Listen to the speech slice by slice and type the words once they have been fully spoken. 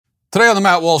Today on the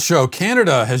Matt Walsh Show,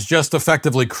 Canada has just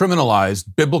effectively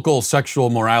criminalized biblical sexual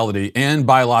morality and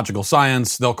biological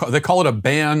science. They call it a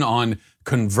ban on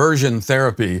conversion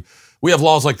therapy. We have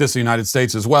laws like this in the United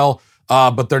States as well,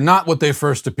 but they're not what they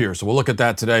first appear. So we'll look at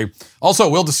that today. Also,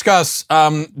 we'll discuss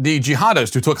the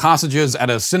jihadists who took hostages at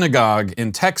a synagogue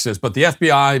in Texas, but the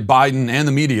FBI, Biden, and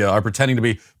the media are pretending to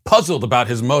be puzzled about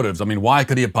his motives. I mean, why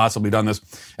could he have possibly done this?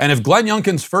 And if Glenn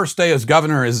Youngkin's first day as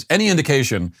governor is any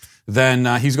indication,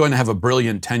 then he's going to have a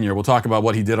brilliant tenure. We'll talk about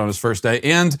what he did on his first day.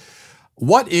 And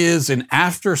what is an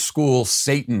after-school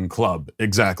Satan club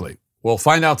exactly? We'll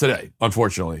find out today,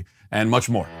 unfortunately, and much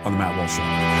more on the Matt Walsh Show.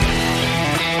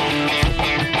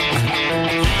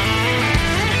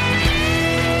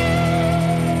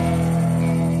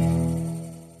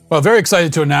 Well, very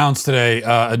excited to announce today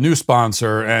a new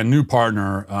sponsor and new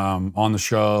partner on the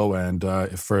show and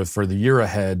for the year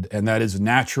ahead, and that is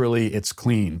Naturally It's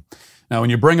Clean. Now, when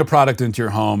you bring a product into your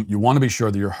home, you want to be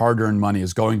sure that your hard-earned money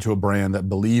is going to a brand that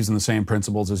believes in the same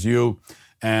principles as you.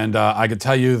 And I can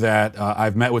tell you that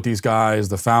I've met with these guys,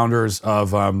 the founders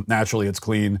of Naturally It's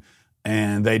Clean,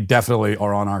 and they definitely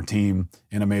are on our team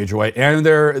in a major way. And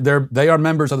they are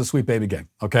members of the Sweet Baby Gang.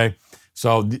 Okay,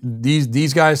 so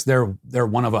these guys, they're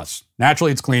one of us.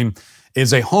 Naturally It's Clean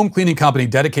is a home cleaning company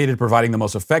dedicated to providing the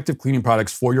most effective cleaning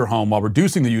products for your home while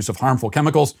reducing the use of harmful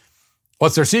chemicals.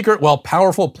 What's their secret? Well,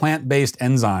 powerful plant-based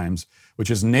enzymes,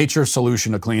 which is nature's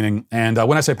solution to cleaning. And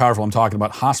when I say powerful, I'm talking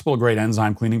about hospital-grade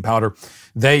enzyme cleaning powder.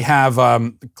 They have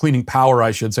cleaning power, I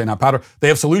should say, not powder. They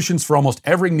have solutions for almost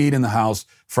every need in the house,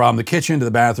 from the kitchen to the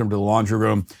bathroom to the laundry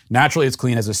room. Naturally It's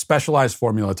Clean has a specialized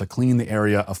formula to clean the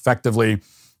area effectively.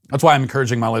 That's why I'm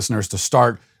encouraging my listeners to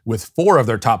start with 4 of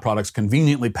their top products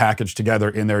conveniently packaged together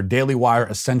in their Daily Wire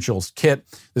Essentials Kit.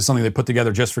 This is something they put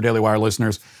together just for Daily Wire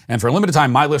listeners. And for a limited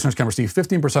time, my listeners can receive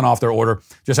 15% off their order.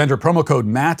 Just enter promo code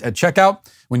MATT at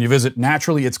checkout when you visit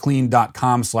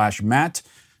naturallyitsclean.com/Matt.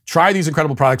 Try these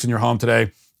incredible products in your home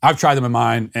today. I've tried them in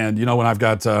mine. And you know, when I've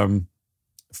got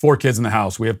 4 kids in the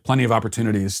house, we have plenty of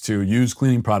opportunities to use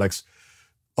cleaning products.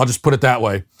 I'll just put it that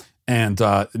way. And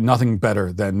nothing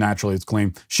better than Naturally It's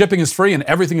Clean. Shipping is free and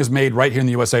everything is made right here in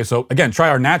the USA. So again, try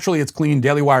our Naturally It's Clean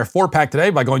Daily Wire 4-pack today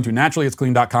by going to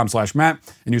naturallyitsclean.com/Matt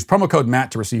and use promo code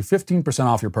Matt to receive 15%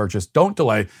 off your purchase. Don't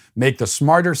delay. Make the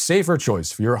smarter, safer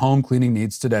choice for your home cleaning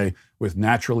needs today with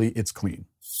Naturally It's Clean.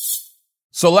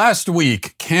 So last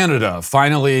week, Canada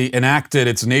finally enacted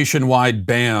its nationwide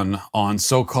ban on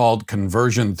so-called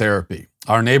conversion therapy.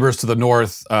 Our neighbors to the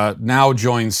north now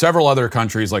join several other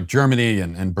countries like Germany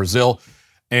and Brazil,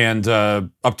 and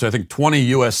up to, I think, 20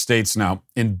 U.S. states now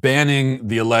in banning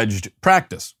the alleged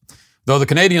practice. Though the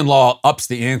Canadian law ups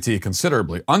the ante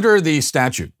considerably. Under the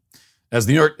statute, as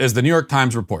the New York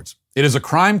Times reports, it is a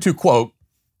crime to, quote,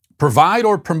 provide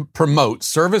or promote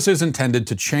services intended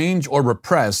to change or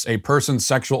repress a person's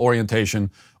sexual orientation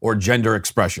or gender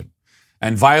expression.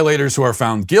 And violators who are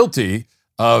found guilty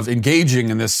of engaging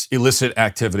in this illicit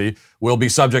activity will be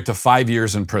subject to 5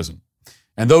 years in prison.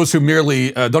 And those who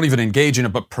merely don't even engage in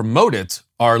it but promote it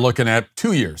are looking at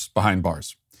 2 years behind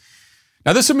bars.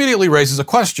 Now, this immediately raises a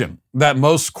question that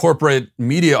most corporate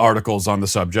media articles on the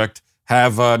subject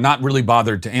have not really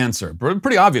bothered to answer. But a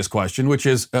pretty obvious question, which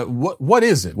is, what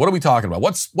is it? What are we talking about?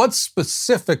 What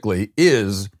specifically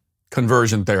is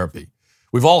conversion therapy?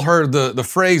 We've all heard the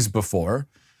phrase before,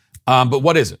 but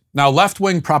what is it? Now,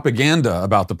 left-wing propaganda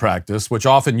about the practice, which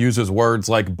often uses words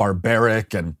like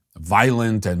barbaric and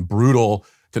violent and brutal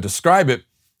to describe it,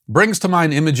 brings to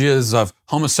mind images of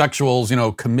homosexuals,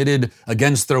 committed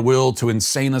against their will to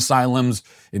insane asylums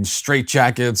in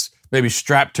straitjackets, maybe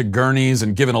strapped to gurneys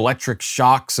and given electric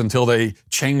shocks until they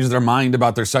change their mind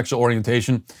about their sexual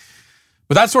orientation.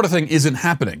 But that sort of thing isn't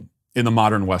happening in the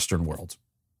modern Western world.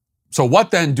 So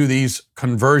what then do these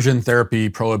conversion therapy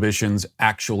prohibitions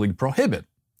actually prohibit?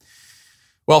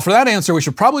 Well, for that answer, we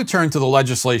should probably turn to the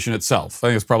legislation itself. I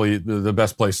think it's probably the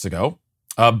best place to go.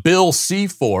 Bill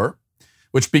C-4,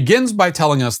 which begins by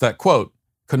telling us that, quote,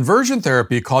 conversion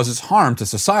therapy causes harm to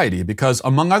society because,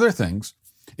 among other things,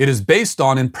 it is based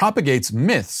on and propagates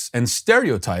myths and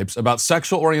stereotypes about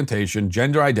sexual orientation,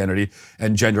 gender identity,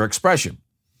 and gender expression,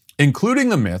 including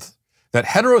the myth that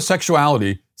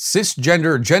heterosexuality,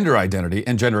 cisgender gender identity,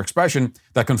 and gender expression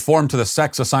that conform to the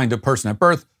sex assigned to a person at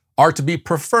birth are to be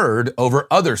preferred over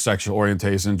other sexual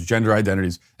orientations, gender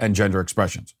identities, and gender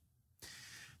expressions.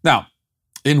 Now,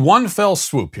 in one fell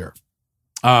swoop here,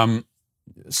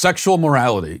 sexual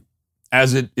morality,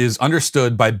 as it is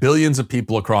understood by billions of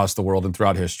people across the world and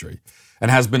throughout history, and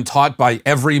has been taught by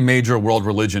every major world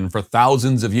religion for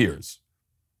thousands of years,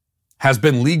 has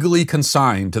been legally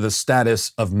consigned to the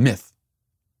status of myth.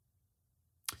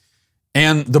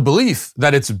 And the belief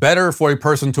that it's better for a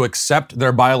person to accept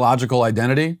their biological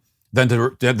identity than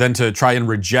to try and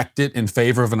reject it in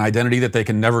favor of an identity that they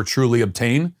can never truly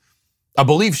obtain, a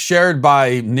belief shared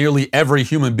by nearly every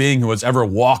human being who has ever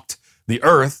walked the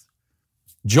earth,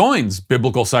 joins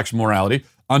biblical sexual morality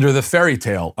under the fairy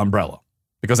tale umbrella,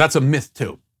 because that's a myth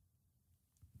too.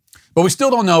 But we still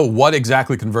don't know what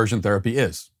exactly conversion therapy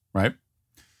is, right?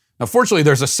 Now, fortunately,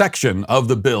 there's a section of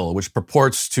the bill which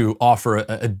purports to offer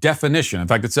a definition. In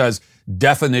fact, it says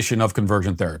definition of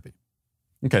conversion therapy.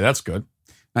 Okay, that's good.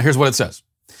 Now, here's what it says.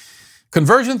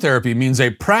 Conversion therapy means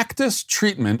a practice,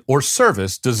 treatment, or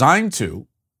service designed to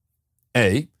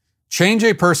A, change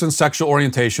a person's sexual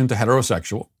orientation to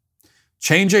heterosexual,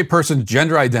 change a person's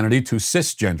gender identity to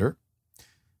cisgender,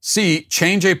 C,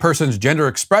 change a person's gender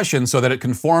expression so that it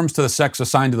conforms to the sex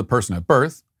assigned to the person at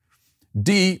birth,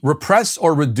 D, repress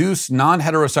or reduce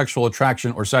non-heterosexual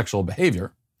attraction or sexual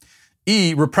behavior,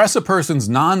 E, repress a person's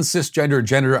non-cisgender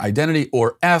gender identity,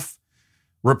 or F,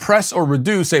 repress or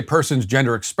reduce a person's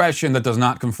gender expression that does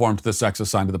not conform to the sex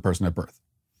assigned to the person at birth.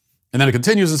 And then it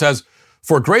continues and says,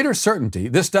 for greater certainty,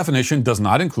 this definition does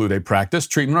not include a practice,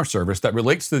 treatment, or service that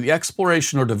relates to the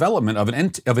exploration or development of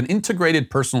an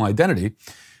integrated personal identity,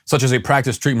 such as a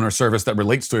practice, treatment, or service that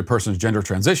relates to a person's gender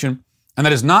transition, and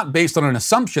that is not based on an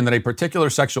assumption that a particular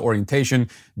sexual orientation,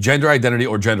 gender identity,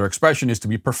 or gender expression is to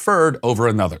be preferred over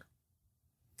another.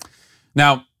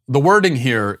 Now, the wording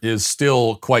here is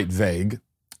still quite vague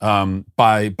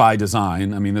by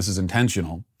design. I mean, this is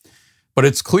intentional. But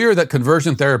it's clear that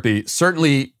conversion therapy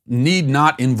certainly need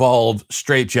not involve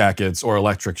straitjackets or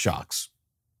electric shocks.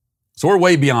 So we're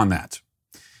way beyond that.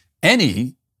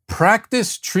 Any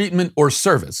practice, treatment, or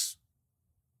service.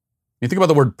 You think about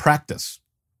the word practice.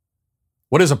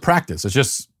 What is a practice? It's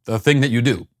just a thing that you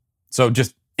do. So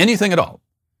just anything at all,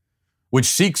 which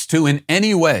seeks to in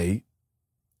any way,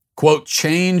 quote,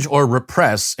 change or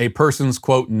repress a person's,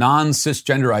 quote,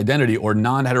 non-cisgender identity or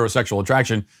non-heterosexual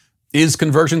attraction is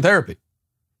conversion therapy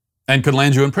and could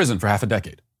land you in prison for half a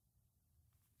decade.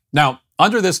 Now,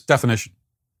 under this definition,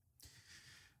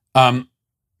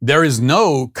 there is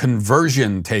no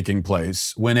conversion taking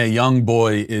place when a young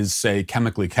boy is, say,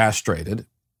 chemically castrated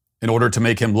in order to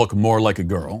make him look more like a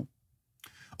girl,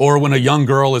 or when a young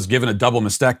girl is given a double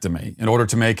mastectomy in order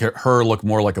to make her look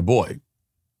more like a boy.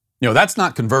 You know, that's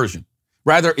not conversion.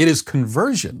 Rather, it is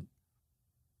conversion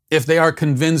if they are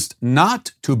convinced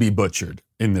not to be butchered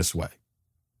in this way.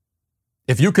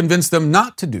 If you convince them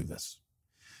not to do this,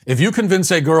 if you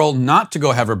convince a girl not to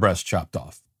go have her breast chopped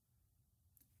off,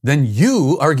 then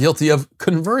you are guilty of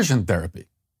conversion therapy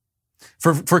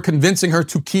for convincing her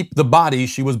to keep the body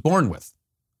she was born with.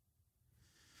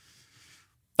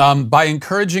 By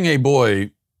encouraging a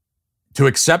boy to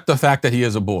accept the fact that he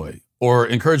is a boy, or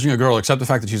encouraging a girl to accept the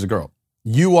fact that she's a girl,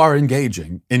 you are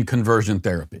engaging in conversion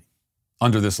therapy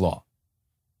under this law.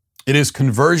 It is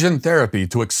conversion therapy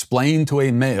to explain to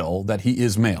a male that he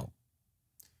is male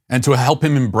and to help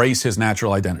him embrace his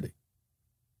natural identity.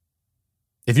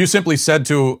 If you simply said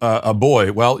to a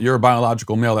boy, well, you're a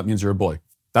biological male, that means you're a boy.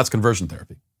 That's conversion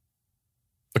therapy,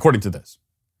 according to this.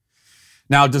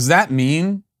 Now, does that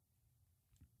mean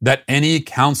that any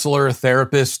counselor,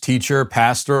 therapist, teacher,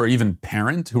 pastor, or even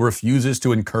parent who refuses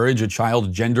to encourage a child's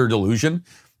gender delusion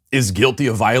is guilty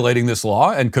of violating this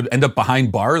law and could end up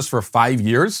behind bars for 5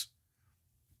 years?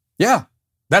 Yeah,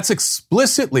 that's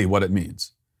explicitly what it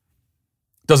means.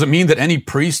 Does it mean that any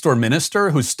priest or minister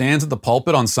who stands at the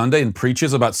pulpit on Sunday and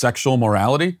preaches about sexual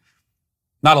morality,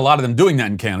 not a lot of them doing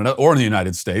that in Canada or in the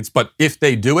United States, but if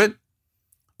they do it,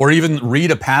 or even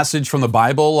read a passage from the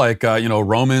Bible like,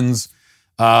 Romans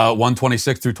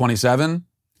 1:26 through 27,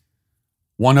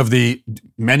 one of the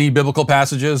many biblical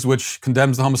passages which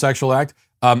condemns the homosexual act,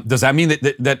 does that mean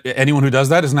that anyone who does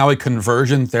that is now a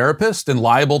conversion therapist and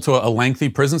liable to a lengthy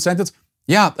prison sentence?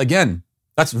 Yeah, again,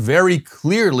 that's very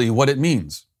clearly what it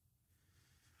means.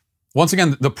 Once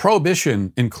again, the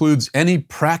prohibition includes any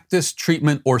practice,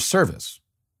 treatment, or service.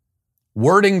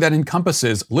 Wording that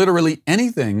encompasses literally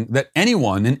anything that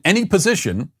anyone in any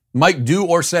position might do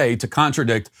or say to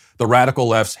contradict the radical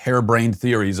left's harebrained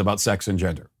theories about sex and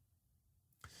gender.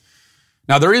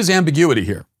 Now, there is ambiguity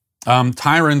here.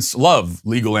 Tyrants love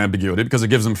legal ambiguity because it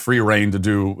gives them free rein to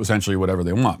do essentially whatever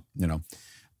they want,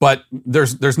 But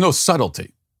there's no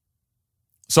subtlety.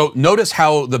 So notice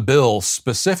how the bill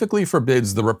specifically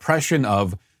forbids the repression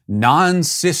of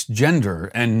non-cisgender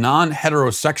and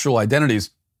non-heterosexual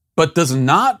identities, but does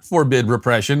not forbid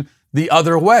repression the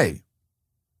other way.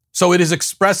 So it is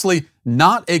expressly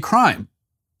not a crime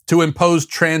to impose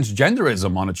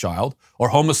transgenderism on a child or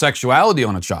homosexuality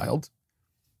on a child.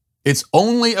 It's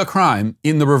only a crime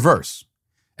in the reverse,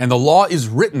 And the law is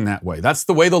written that way. That's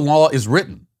the way the law is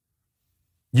written.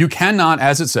 You cannot,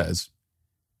 as it says,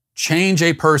 change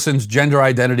a person's gender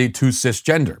identity to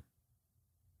cisgender.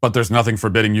 But there's nothing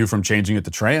forbidding you from changing it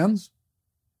to trans.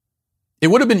 It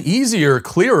would have been easier,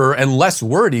 clearer, and less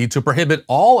wordy to prohibit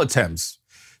all attempts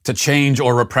to change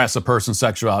or repress a person's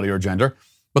sexuality or gender.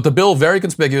 But the bill very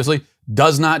conspicuously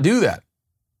does not do that.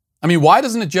 I mean, why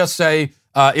doesn't it just say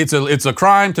it's a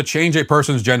crime to change a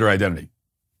person's gender identity?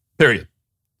 Period.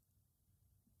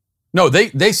 No,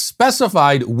 they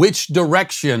specified which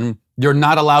direction you're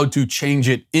not allowed to change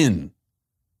it in.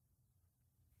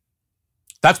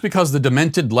 That's because the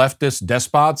demented leftist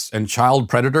despots and child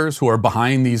predators who are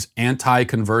behind these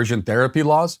anti-conversion therapy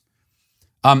laws,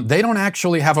 they don't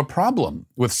actually have a problem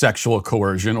with sexual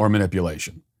coercion or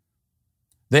manipulation.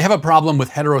 They have a problem with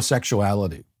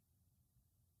heterosexuality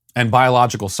and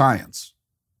biological science.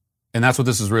 And that's what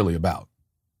this is really about.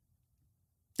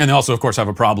 And they also, of course, have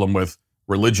a problem with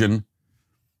religion.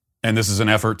 And this is an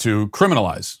effort to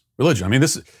criminalize religion. I mean,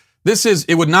 this is,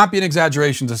 it would not be an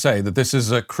exaggeration to say that this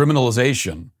is a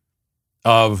criminalization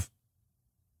of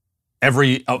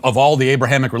all the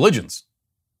Abrahamic religions.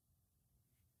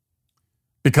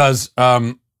 Because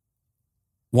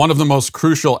one of the most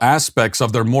crucial aspects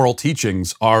of their moral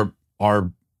teachings are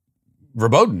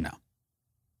verboten now.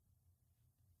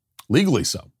 Legally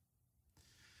so.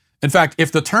 In fact,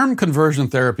 if the term conversion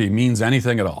therapy means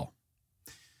anything at all,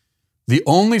 the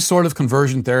only sort of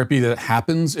conversion therapy that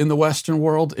happens in the Western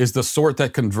world is the sort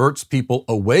that converts people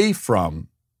away from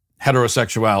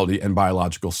heterosexuality and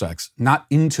biological sex, not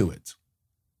into it.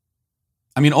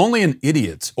 I mean, only an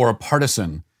idiot or a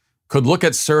partisan could look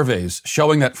at surveys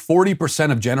showing that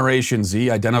 40% of Generation Z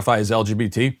identify as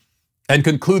LGBT and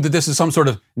conclude that this is some sort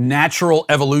of natural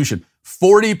evolution.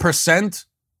 40%?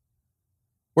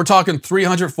 We're talking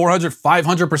 300, 400,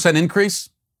 500% increase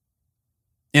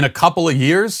in a couple of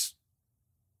years.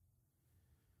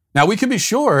 Now, we can be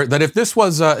sure that if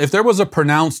there was a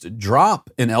pronounced drop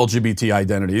in LGBT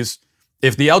identities,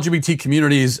 if the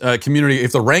LGBT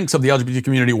if the ranks of the LGBT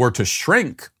community were to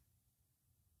shrink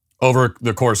over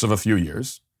the course of a few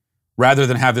years, rather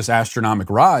than have this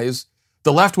astronomical rise,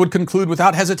 the left would conclude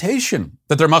without hesitation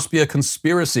that there must be a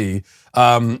conspiracy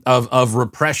of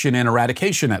repression and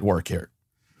eradication at work here.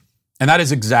 And that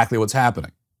is exactly what's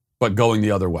happening, but going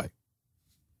the other way.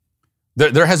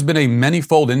 There has been a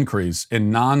many-fold increase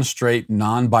in non-straight,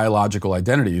 non-biological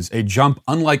identities, a jump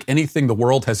unlike anything the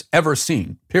world has ever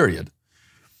seen, period.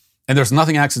 And there's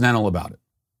nothing accidental about it.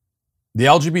 The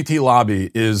LGBT lobby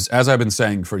is, as I've been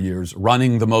saying for years,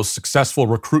 running the most successful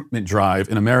recruitment drive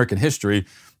in American history.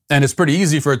 And it's pretty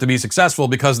easy for it to be successful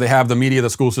because they have the media, the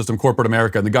school system, corporate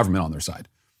America, and the government on their side.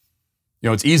 You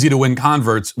know, it's easy to win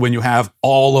converts when you have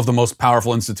all of the most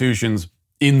powerful institutions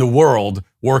in the world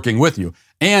working with you.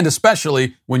 And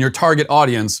especially when your target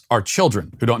audience are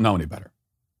children who don't know any better.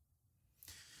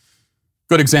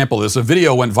 Good example of this, a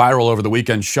video went viral over the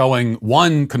weekend showing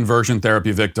one conversion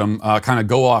therapy victim kind of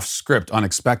go off script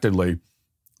unexpectedly.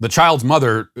 The child's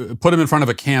mother put him in front of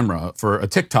a camera for a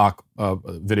TikTok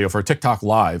video, for a TikTok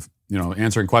live,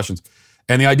 answering questions.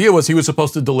 And the idea was he was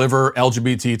supposed to deliver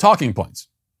LGBT talking points,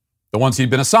 the ones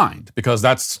he'd been assigned, because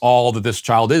that's all that this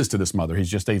child is to this mother. He's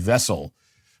just a vessel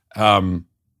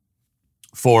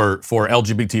for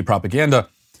LGBT propaganda.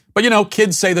 But,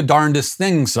 kids say the darndest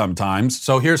things sometimes.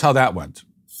 So here's how that went.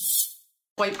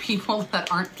 White people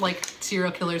that aren't like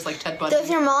serial killers like Ted Bundy. Does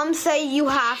your mom say you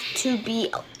have to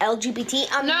be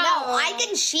LGBT? No, I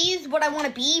can choose what I want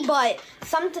to be, but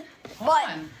Go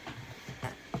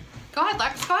ahead,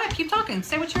 Lex. Go ahead. Keep talking.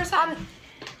 Say what you're saying.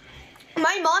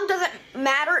 My mom doesn't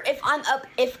matter if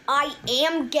I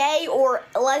am gay or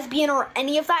lesbian or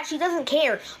any of that. She doesn't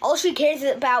care. All she cares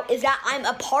about is that I'm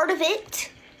a part of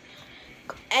it.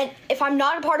 And if I'm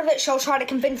not a part of it, she'll try to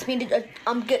convince me to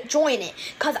join it.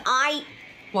 Because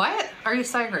What? Are you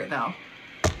saying right now?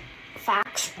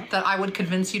 Facts. That I would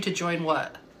convince you to join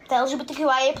what? The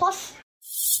LGBTQIA+.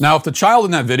 Now, if the child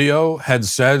in that video had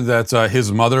said that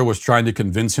his mother was trying to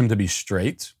convince him to be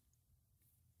straight,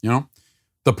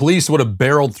 the police would have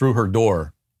barreled through her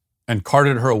door and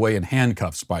carted her away in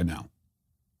handcuffs by now.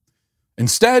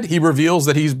 Instead, he reveals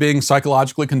that he's being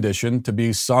psychologically conditioned to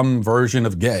be some version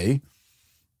of gay,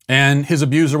 and his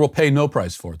abuser will pay no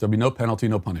price for it. There'll be no penalty,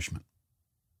 no punishment.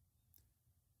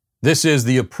 This is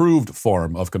the approved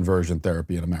form of conversion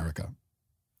therapy in America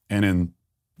and in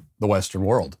the Western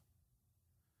world.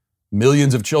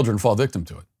 Millions of children fall victim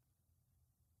to it.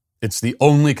 It's the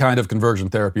only kind of conversion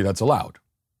therapy that's allowed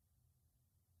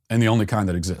and the only kind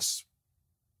that exists.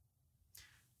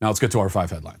 Now let's get to our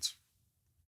 5 headlines.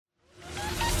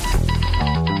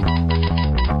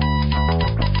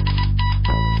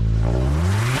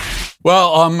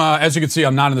 Well, as you can see,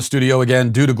 I'm not in the studio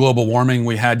again. Due to global warming,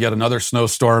 we had yet another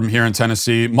snowstorm here in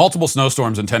Tennessee, multiple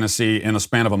snowstorms in Tennessee in a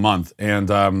span of a month. And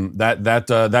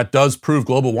that does prove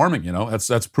global warming, you know,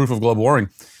 that's proof of global warming.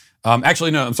 Actually,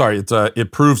 no, I'm sorry.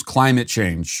 It proves climate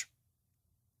change,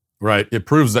 right? It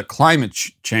proves that climate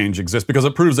change exists because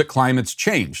it proves that climates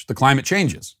change. The climate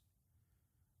changes,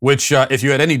 which if you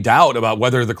had any doubt about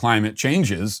whether the climate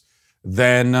changes,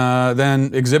 then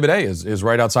Exhibit A is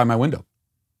right outside my window.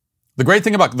 The great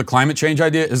thing about the climate change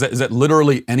idea is that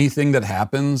literally anything that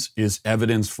happens is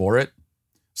evidence for it.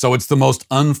 So it's the most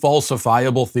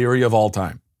unfalsifiable theory of all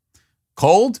time.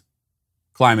 Cold?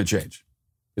 Climate change.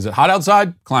 Is it hot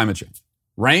outside? Climate change.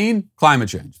 Rain? Climate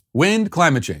change. Wind?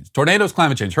 Climate change. Tornadoes?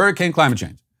 Climate change. Hurricane? Climate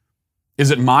change.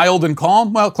 Is it mild and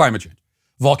calm? Well, climate change.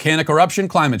 Volcanic eruption?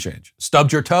 Climate change.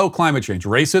 Stubbed your toe? Climate change.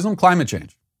 Racism? Climate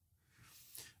change.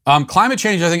 Climate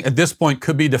change, I think, at this point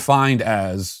could be defined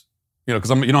as, because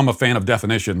I'm a fan of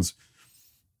definitions,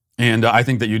 and I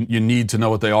think that you need to know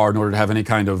what they are in order to have any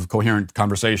kind of coherent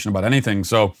conversation about anything.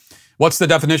 So what's the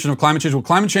definition of climate change? Well,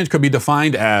 climate change could be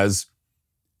defined as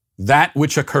that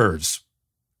which occurs.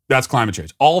 That's climate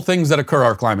change. All things that occur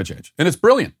are climate change. And it's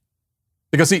brilliant.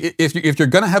 Because see, if you're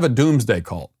going to have a doomsday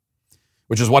cult,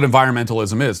 which is what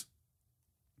environmentalism is,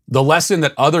 the lesson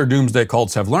that other doomsday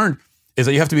cults have learned is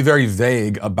that you have to be very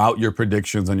vague about your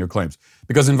predictions and your claims.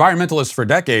 Because environmentalists for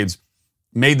decades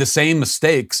made the same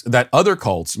mistakes that other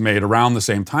cults made around the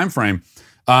same time frame,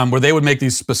 where they would make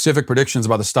these specific predictions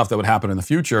about the stuff that would happen in the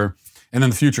future, and then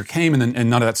the future came, and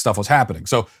none of that stuff was happening.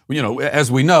 So, as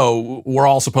we know, we're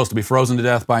all supposed to be frozen to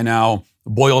death by now,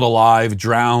 boiled alive,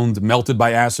 drowned, melted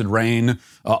by acid rain.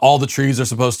 All the trees are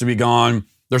supposed to be gone.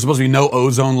 There's supposed to be no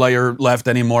ozone layer left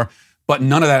anymore, but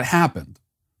none of that happened.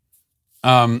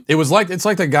 It's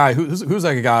like the guy who's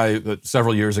that guy that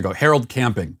several years ago, Harold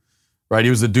Camping. Right, he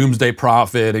was the doomsday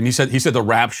prophet, and he said the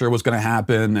rapture was going to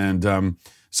happen, and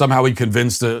somehow he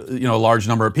convinced a large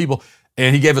number of people.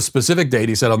 And he gave a specific date.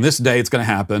 He said on this day it's going to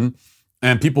happen,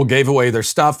 and people gave away their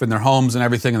stuff and their homes and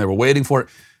everything, and they were waiting for it.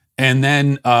 And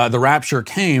then the rapture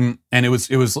came, and it was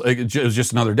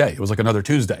just another day. It was like another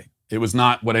Tuesday. It was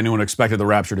not what anyone expected the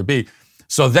rapture to be.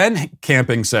 So then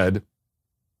Camping said,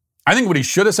 I think what he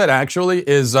should have said actually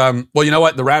is, well, you know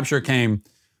what, the rapture came,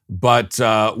 but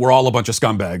we're all a bunch of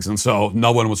scumbags, and so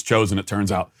no one was chosen, it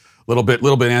turns out. A little bit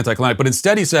anticlimactic. But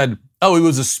instead he said, oh, it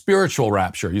was a spiritual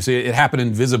rapture. You see, it happened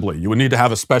invisibly. You would need to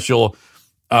have a special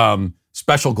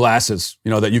glasses,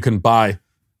 that you can buy.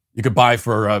 You could buy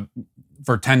for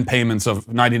 10 payments of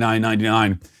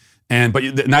 $99.99, and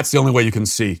that's the only way you can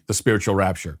see the spiritual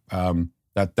rapture.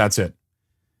 That's it.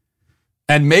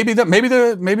 And maybe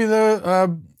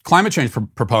the climate change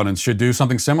proponents should do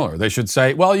something similar. They should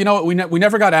say, well, you know what, we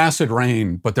never got acid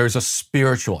rain, but there's a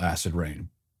spiritual acid rain.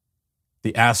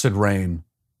 The acid rain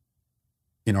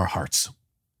in our hearts.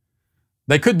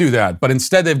 They could do that, but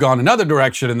instead they've gone another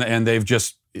direction, and they've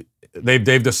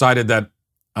decided that,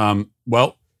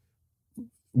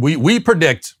 we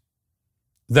predict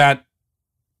that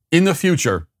in the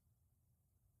future,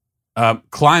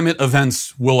 climate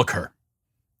events will occur.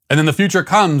 And then the future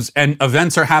comes and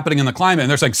events are happening in the climate, and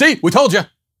they're saying, see, we told you.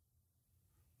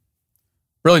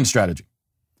 Brilliant strategy.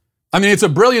 I mean, it's a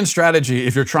brilliant strategy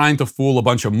if you're trying to fool a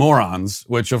bunch of morons,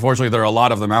 which unfortunately there are a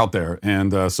lot of them out there.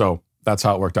 And so that's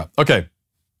how it worked out. Okay.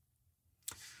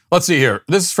 Let's see here.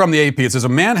 This is from the AP. It says a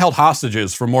man held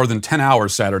hostages for more than 10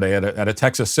 hours Saturday at a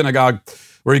Texas synagogue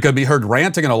where he could be heard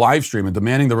ranting in a live stream and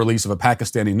demanding the release of a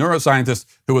Pakistani neuroscientist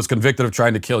who was convicted of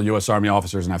trying to kill U.S. Army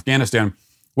officers in Afghanistan.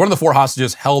 One of the 4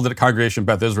 hostages held at a congregation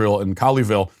Beth Israel in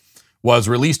Colleyville was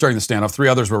released during the standoff. 3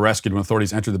 others were rescued when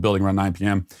authorities entered the building around 9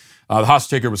 p.m. The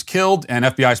hostage taker was killed, and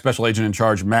FBI Special Agent in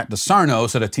Charge Matt DeSarno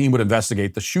said a team would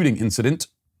investigate the shooting incident.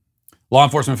 Law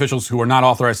enforcement officials who were not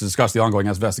authorized to discuss the ongoing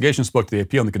investigation spoke to the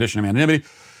AP on the condition of anonymity,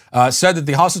 said that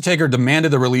the hostage taker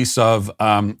demanded the release of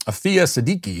Afia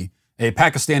Siddiqui, a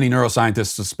Pakistani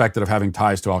neuroscientist suspected of having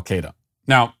ties to al-Qaeda.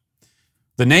 Now,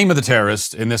 the name of the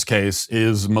terrorist in this case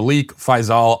is Malik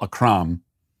Faisal Akram.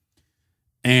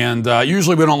 And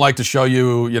usually we don't like to show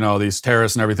you, these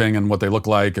terrorists and everything and what they look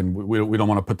like, and we don't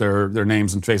want to put their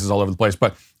names and faces all over the place.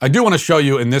 But I do want to show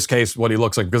you in this case what he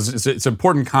looks like, because it's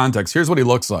important context. Here's what he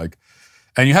looks like.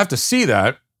 And you have to see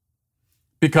that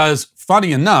because,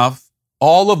 funny enough,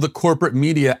 all of the corporate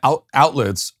media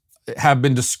outlets have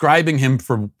been describing him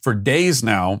for days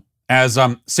now as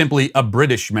simply a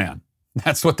British man.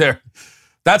 That's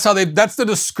the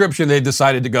description they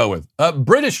decided to go with. A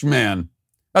British man.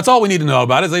 That's all we need to know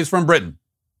about is that he's from Britain.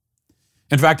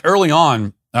 In fact, early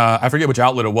on, I forget which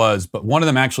outlet it was, but one of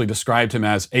them actually described him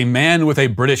as a man with a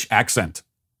British accent.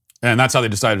 And that's how they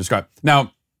decided to describe him.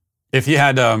 Now, if he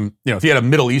had, if he had a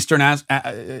Middle Eastern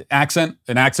accent,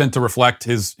 an accent to reflect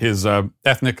his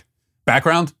ethnic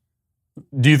background,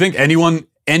 do you think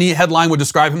any headline would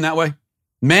describe him that way?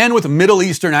 Man with a Middle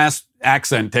Eastern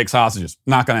accent takes hostages.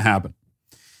 Not going to happen.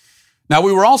 Now,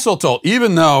 we were also told,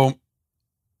 even though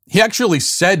he actually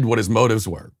said what his motives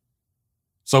were,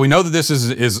 so we know that this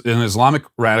is an Islamic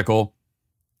radical.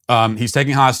 He's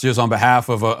taking hostages on behalf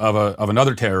of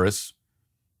another terrorist,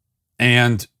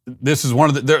 and this is one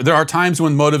of the. There are times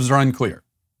when motives are unclear,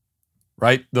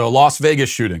 right? The Las Vegas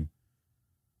shooting,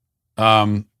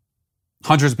 hundreds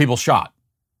of people shot.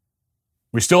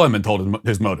 We still haven't been told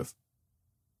his motive,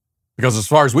 because as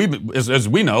far as we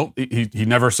know, he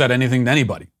never said anything to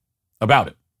anybody about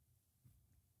it.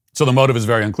 So the motive is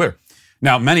very unclear.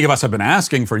 Now, many of us have been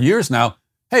asking for years now,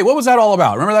 hey, what was that all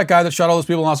about? Remember that guy that shot all those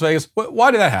people in Las Vegas?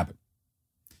 Why did that happen?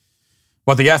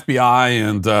 But the FBI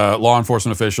and law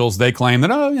enforcement officials, they claim that,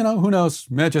 who knows?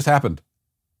 It just happened.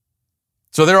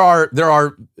 So there are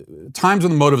times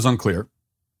when the motive is unclear.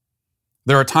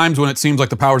 There are times when it seems like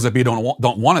the powers that be don't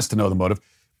want us to know the motive.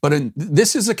 But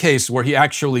this is a case where he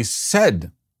actually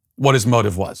said what his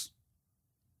motive was,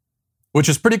 which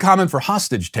is pretty common for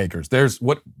hostage takers. There's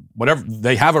whatever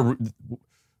they have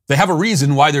a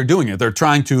reason why they're doing it. They're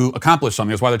trying to accomplish something.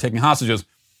 That's why they're taking hostages.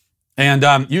 And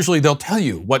usually they'll tell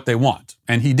you what they want.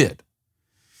 And he did.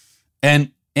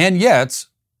 And yet,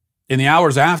 in the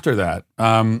hours after that,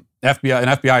 an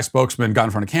FBI spokesman got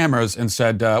in front of cameras and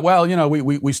said,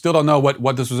 we still don't know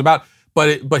what this was about.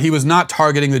 But he was not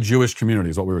targeting the Jewish community,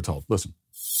 is what we were told. Listen.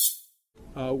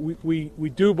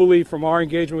 We do believe from our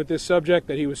engagement with this subject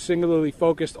that he was singularly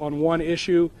focused on one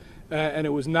issue, and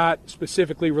it was not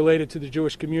specifically related to the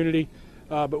Jewish community,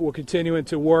 but we're continuing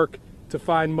to work to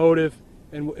find motive,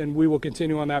 and we will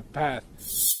continue on that path.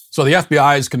 So the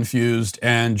FBI is confused,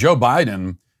 and Joe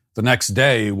Biden the next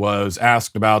day was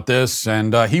asked about this,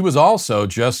 and he was also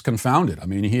just confounded. I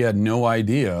mean, he had no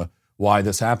idea why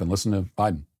this happened. Listen to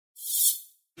Biden.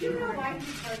 Do you know why he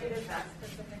targeted that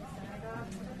specific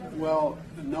synagogue? Well,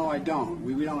 no, I don't.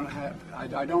 We don't have.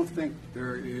 I don't think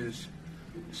there is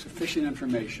sufficient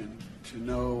information to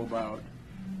know about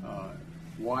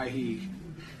why he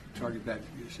targeted that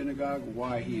synagogue,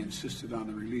 why he insisted on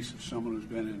the release of someone who's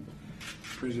been in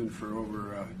prison for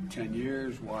over 10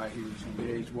 years, why he was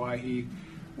engaged, why he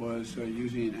was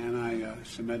using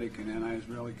anti-Semitic and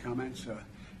anti-Israeli comments.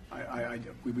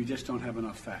 We just don't have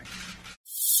enough facts.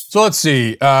 So let's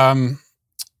see. So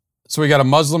we got a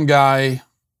Muslim guy,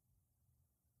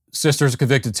 sister's a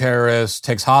convicted terrorist,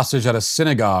 takes hostages at a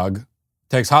synagogue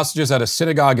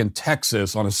in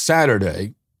Texas on a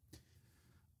Saturday,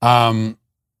 the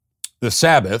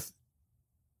Sabbath,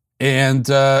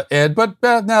 but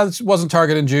this wasn't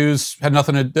targeting Jews. Had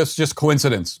nothing to. This just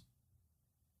coincidence.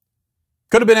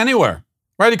 Could have been anywhere,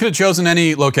 right? He could have chosen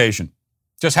any location.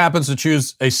 Just happens to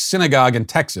choose a synagogue in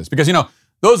Texas because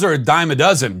those are a dime a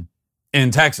dozen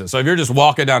in Texas. So if you're just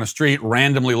walking down a street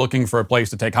randomly looking for a place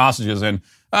to take hostages in,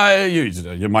 chances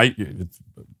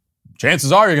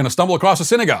are you're going to stumble across a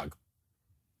synagogue.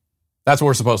 That's what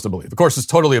we're supposed to believe. Of course, it's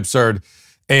totally absurd.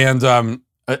 And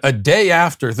a day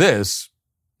after this,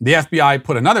 the FBI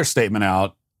put another statement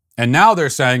out, and now they're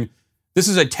saying this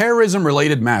is a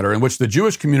terrorism-related matter in which the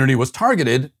Jewish community was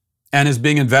targeted and is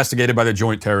being investigated by the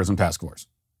Joint Terrorism Task Force.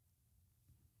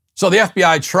 So the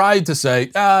FBI tried to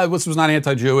say, this was not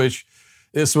anti-Jewish.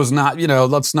 This was not,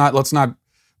 let's not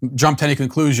jump to any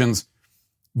conclusions.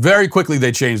 Very quickly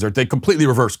they changed they completely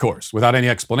reversed course without any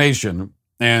explanation.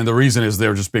 And the reason is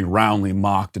they're just being roundly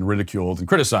mocked and ridiculed and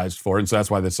criticized for it. And so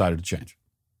that's why they decided to change.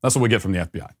 That's what we get from the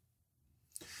FBI.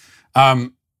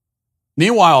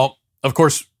 Meanwhile, of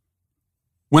course,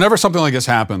 whenever something like this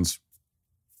happens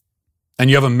and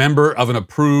you have a member of an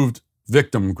approved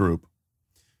victim group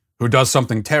who does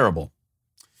something terrible,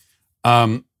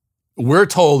 we're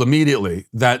told immediately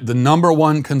that the number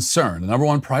one concern, the number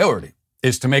one priority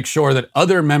is to make sure that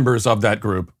other members of that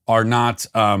group are not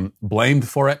blamed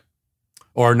for it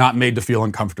or not made to feel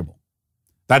uncomfortable.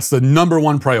 That's the number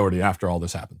one priority after all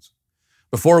this happens.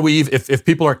 Before if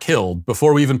people are killed,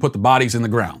 before we even put the bodies in the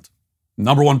ground,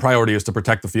 number one priority is to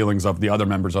protect the feelings of the other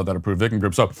members of that approved victim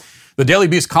group. So the Daily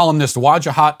Beast columnist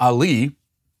Wajahat Ali,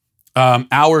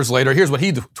 hours later, here's what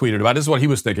he tweeted about. This is what he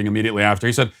was thinking immediately after.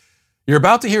 He said, "You're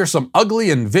about to hear some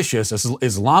ugly and vicious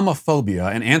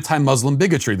Islamophobia and anti-Muslim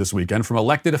bigotry this weekend from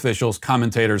elected officials,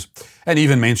 commentators, and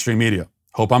even mainstream media.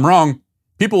 Hope I'm wrong.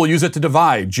 People will use it to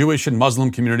divide Jewish and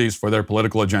Muslim communities for their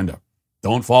political agenda.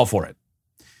 Don't fall for it."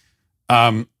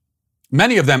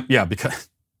 Many of them,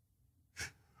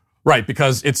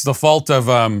 because it's the fault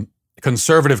of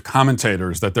conservative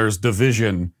commentators that there's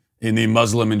division in the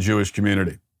Muslim and Jewish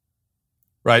community.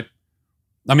 right?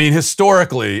 I mean,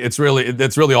 historically, it's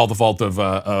really all the fault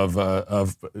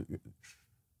of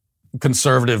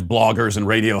conservative bloggers and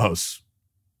radio hosts.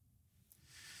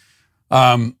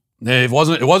 It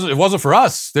wasn't for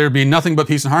us, there'd be nothing but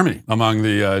peace and harmony among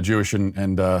the Jewish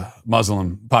and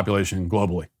Muslim population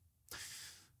globally.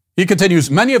 He continues,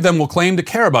 many of them will claim to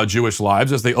care about Jewish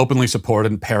lives as they openly support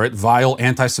and parrot vile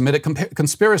anti-Semitic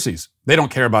conspiracies. They don't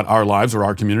care about our lives or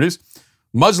our communities.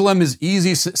 Muslim is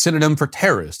easy synonym for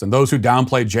terrorist, and those who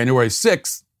downplayed January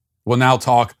 6th will now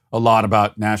talk a lot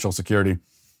about national security.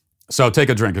 So take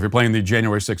a drink. If you're playing the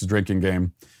January 6th drinking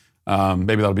game,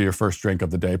 maybe that'll be your first drink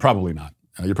of the day. Probably not.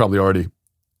 You're probably already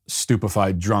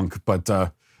stupefied drunk, but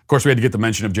of course we had to get the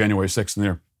mention of January 6th in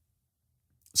there.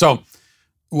 So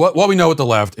what we know with the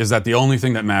left is that the only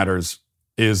thing that matters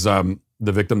is the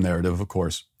victim narrative, of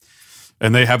course.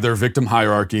 And they have their victim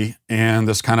hierarchy and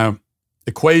this kind of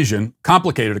equation,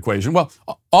 complicated equation. Well,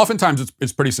 oftentimes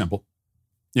it's pretty simple.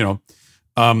 You know,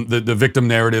 the victim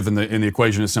narrative and the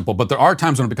equation is simple, but there are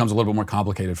times when it becomes a little bit more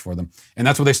complicated for them. And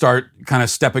that's where they start kind of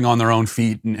stepping on their own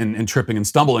feet and tripping and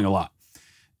stumbling a lot.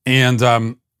 And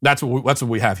that's what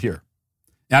we have here.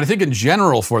 And I think in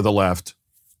general for the left's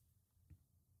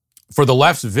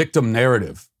victim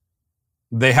narrative,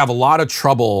 they have a lot of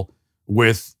trouble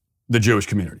with the Jewish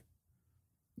community.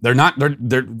 They're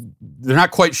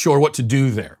not quite sure what to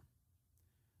do there.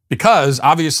 Because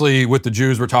obviously with the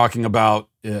Jews, we're talking about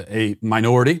a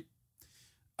minority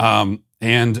and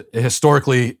a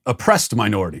historically oppressed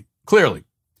minority, clearly.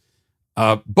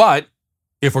 But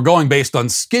if we're going based on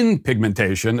skin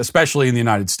pigmentation, especially in the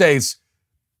United States,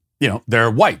 you know, they're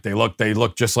white. They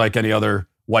look just like any other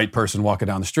white person walking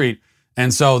down the street.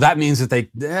 And so that means that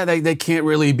they can't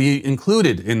really be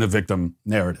included in the victim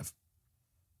narrative.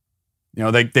 You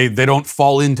know, they don't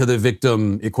fall into the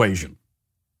victim equation.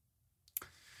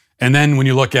 And then when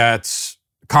you look at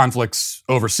conflicts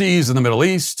overseas in the Middle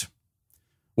East,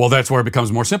 well, that's where it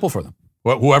becomes more simple for them.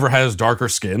 Whoever has darker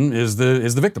skin is the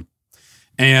victim.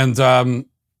 And the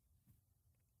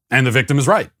victim is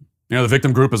right. You know, the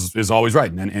victim group is always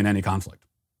right in any conflict.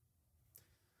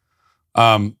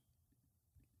 And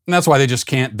that's why they just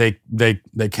can't, they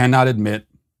cannot admit,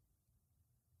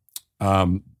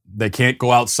 they can't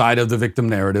go outside of the victim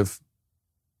narrative.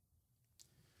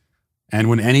 And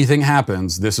when anything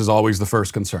happens, this is always the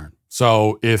first concern.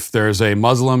 So if there's a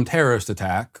Muslim terrorist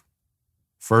attack,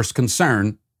 first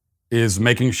concern is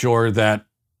making sure that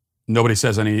nobody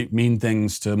says any mean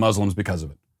things to Muslims because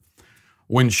of it.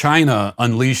 When China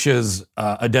unleashes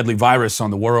a deadly virus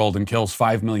on the world and kills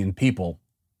 5 million people,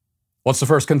 what's the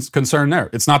first concern there?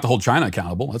 It's not to hold China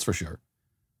accountable, that's for sure.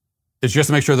 It's just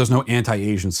to make sure there's no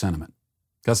anti-Asian sentiment.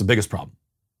 That's the biggest problem.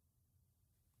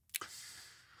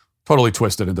 Totally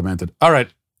twisted and demented. All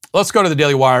right, let's go to the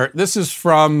Daily Wire. This is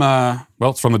from,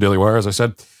 it's from the Daily Wire, as I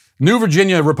said. New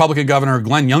Virginia Republican Governor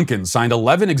Glenn Youngkin signed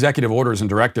 11 executive orders and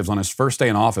directives on his first day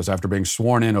in office after being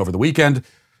sworn in over the weekend.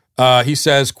 He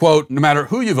says, quote, no matter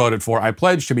who you voted for, I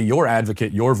pledge to be your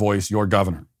advocate, your voice, your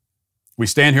governor. We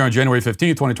stand here on January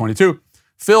 15th, 2022,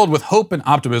 filled with hope and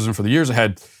optimism for the years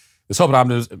ahead. This hope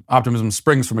and optimism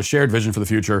springs from a shared vision for the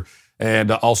future and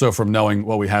also from knowing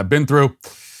what we have been through.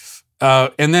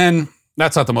 And then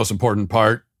that's not the most important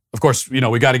part. Of course, you know,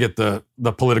 we got to get the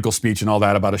political speech and all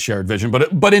that about a shared vision.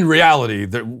 But in reality,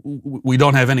 we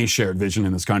don't have any shared vision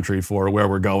in this country for where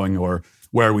we're going or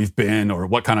where we've been or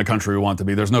what kind of country we want to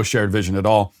be. There's no shared vision at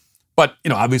all. But, you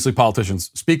know, obviously politicians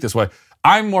speak this way.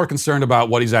 I'm more concerned about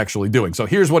what he's actually doing. So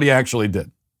here's what he actually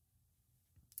did.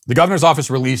 The governor's office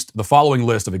released the following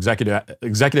list of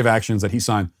executive actions that he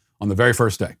signed on the very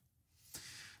first day.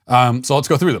 So let's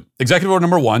go through them. Executive Order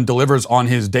number 1 delivers on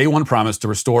his day one promise to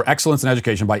restore excellence in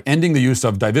education by ending the use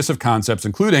of divisive concepts,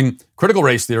 including critical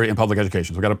race theory in public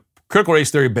education. So we got a critical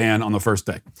race theory ban on the first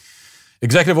day.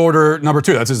 Executive Order number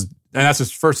 2, that's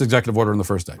his first executive order on the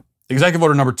first day. Executive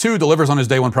Order number 2 delivers on his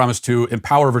day one promise to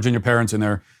empower Virginia parents in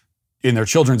their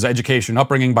children's education and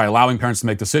upbringing by allowing parents to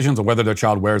make decisions on whether their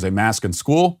child wears a mask in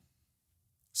school.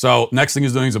 So next thing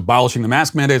he's doing is abolishing the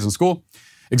mask mandates in school.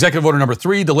 Executive Order number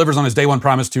 3 delivers on his day one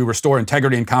promise to restore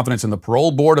integrity and confidence in the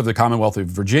parole board of the Commonwealth of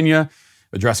Virginia,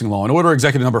 addressing law and order.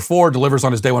 Executive number 4 delivers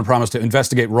on his day one promise to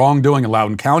investigate wrongdoing in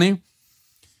Loudoun County,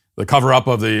 the cover-up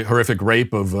of the horrific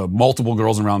rape of multiple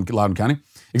girls around Loudoun County.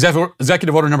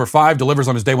 Executive Order number 5 delivers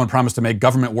on his day one promise to make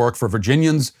government work for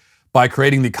Virginians by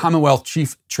creating the Commonwealth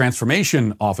Chief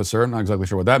Transformation Officer. I'm not exactly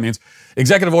sure what that means.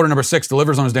 Executive Order number 6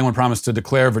 delivers on his day one promise to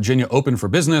declare Virginia open for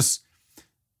business.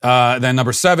 Then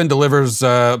number 7 delivers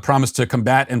promise to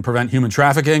combat and prevent human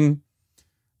trafficking.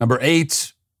 Number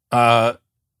 8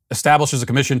 establishes a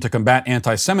commission to combat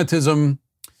anti-Semitism.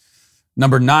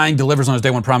 Number 9 delivers on his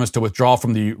day one promise to withdraw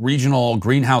from the Regional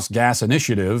Greenhouse Gas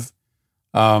Initiative.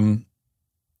 And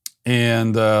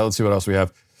let's see what else we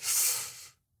have.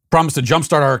 Promise to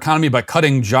jumpstart our economy by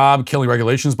cutting job-killing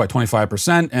regulations by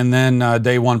 25%. And then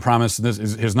day one promise, this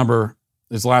is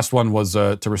his last one was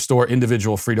to restore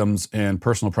individual freedoms and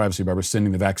personal privacy by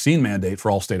rescinding the vaccine mandate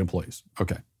for all state employees.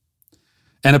 Okay.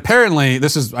 And apparently, I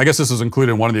guess this is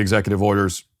included in one of the executive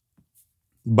orders,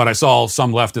 but I saw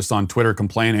some leftists on Twitter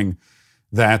complaining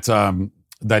that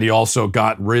he also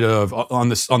got rid of, on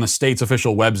the state's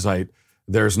official website,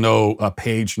 there's no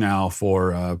page now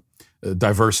for the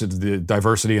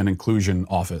diversity and inclusion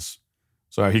office.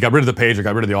 So he got rid of the page, or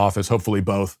got rid of the office, hopefully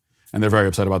both, and they're very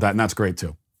upset about that, and that's great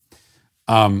too.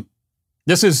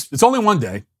 It's only one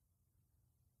day,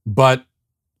 but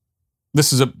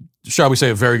this is shall we say,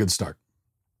 a very good start.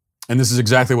 And this is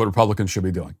exactly what Republicans should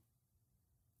be doing.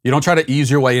 You don't try to ease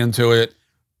your way into it.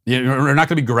 You're not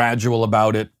going to be gradual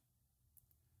about it.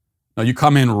 No, you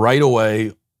come in right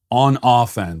away on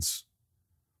offense,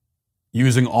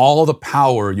 using all the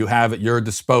power you have at your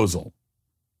disposal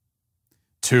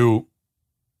to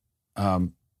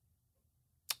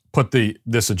put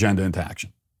this agenda into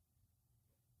action.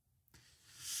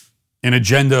 An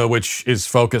agenda which is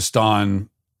focused on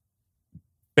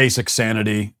basic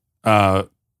sanity,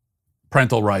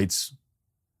 parental rights,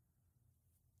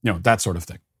 that sort of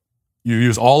thing. You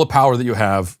use all the power that you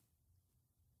have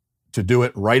to do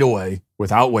it right away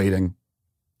without waiting,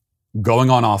 going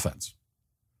on offense.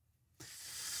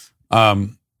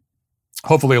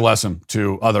 Hopefully a lesson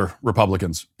to other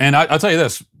Republicans. And I'll tell you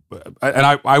this,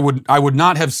 and I would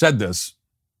not have said this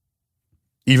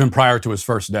even prior to his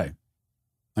first day.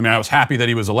 I mean, I was happy that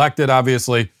he was elected,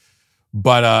 obviously,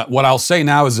 but what I'll say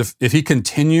now is if he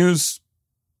continues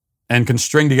and can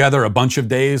string together a bunch of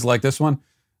days like this one,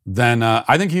 then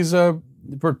I think he's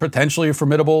potentially a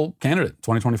formidable candidate in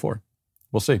 2024.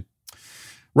 We'll see.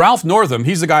 Ralph Northam,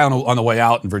 he's the guy on the way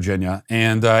out in Virginia,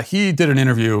 and he did an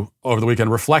interview over the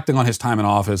weekend reflecting on his time in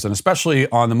office and especially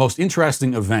on the most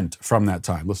interesting event from that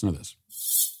time. Listen to this.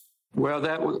 Well,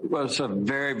 that was a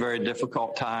very, very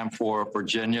difficult time for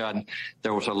Virginia, and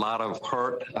there was a lot of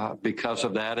hurt because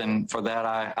of that, and for that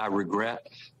I regret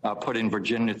putting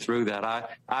Virginia through that.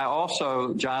 I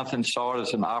also, Jonathan, saw it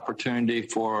as an opportunity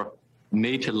for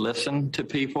me to listen to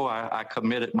people. I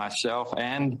committed myself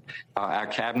and our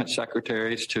cabinet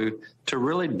secretaries to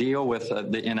really deal with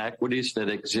the inequities that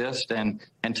exist and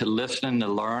to listen and to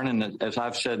learn. And as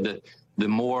I've said, the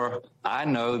more I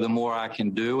know, the more I can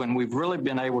do. And we've really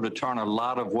been able to turn a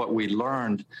lot of what we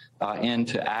learned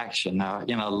into action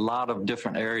in a lot of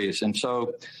different areas. And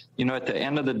so, at the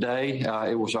end of the day,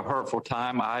 it was a hurtful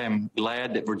time. I am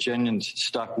glad that Virginians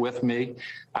stuck with me.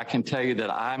 I can tell you that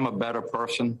I'm a better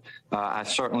person. I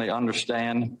certainly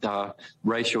understand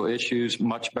racial issues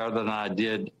much better than I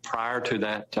did prior to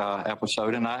that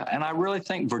episode. And I really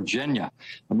think Virginia,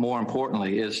 more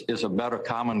importantly, is a better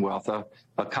Commonwealth,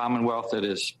 a Commonwealth that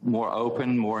is more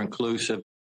open, more inclusive.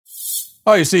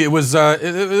 Oh, you see, it was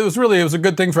a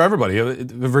good thing for everybody.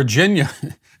 Virginia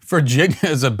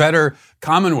is a better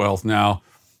Commonwealth now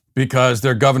because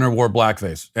their governor wore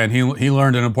blackface, and he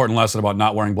learned an important lesson about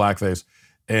not wearing blackface.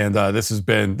 And this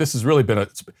has really been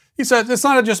he said, it's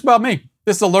not just about me.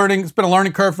 It's been a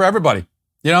learning curve for everybody.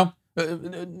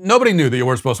 Nobody knew that you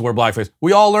weren't supposed to wear blackface.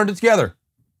 We all learned it together.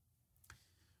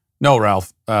 No,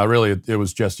 Ralph, really, it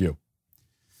was just you.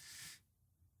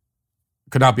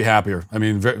 Could not be happier. I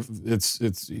mean, it's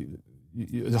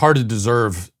hard to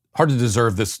deserve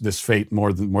this fate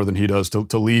more than he does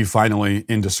to leave finally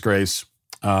in disgrace.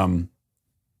 And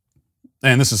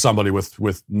this is somebody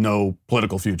with no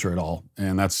political future at all,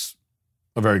 and that's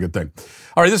a very good thing.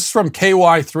 All right, this is from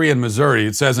KY3 in Missouri.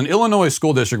 It says an Illinois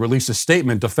school district released a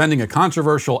statement defending a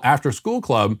controversial after-school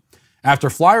club after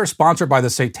flyers sponsored by the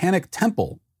Satanic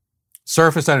Temple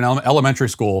surfaced at an elementary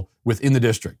school within the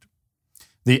district.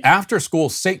 The After-School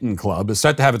Satan Club is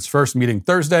set to have its first meeting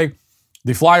Thursday.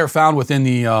 The flyer found within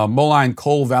the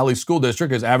Moline-Coal Valley School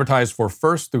District is advertised for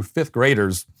 1st through 5th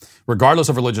graders, regardless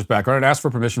of religious background, and asks for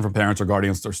permission from parents or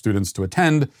guardians or students to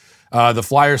attend. The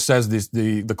flyer says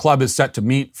the club is set to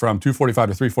meet from 2:45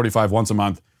 to 3:45 once a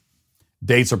month.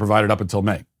 Dates are provided up until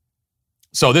May.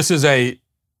 So this is a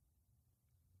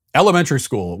elementary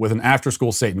school with an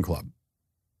after-school Satan Club.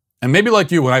 And maybe like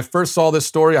you, when I first saw this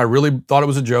story, I really thought it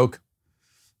was a joke.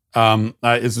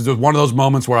 It's just one of those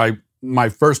moments where my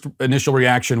first initial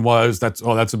reaction was that's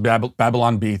a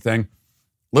Babylon Bee thing.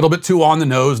 A little bit too on the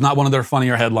nose, not one of their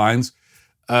funnier headlines.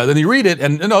 Then you read it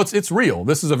and no, it's real.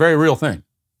 This is a very real thing.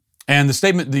 And the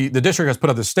statement, the district has put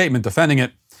up this statement defending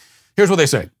it. Here's what they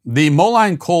say. The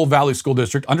Moline Coal Valley School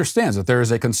District understands that there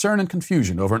is a concern and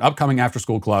confusion over an upcoming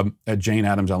after-school club at Jane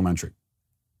Addams Elementary.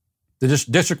 The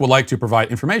district would like to provide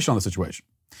information on the situation.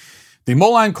 The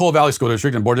Moline Coal Valley School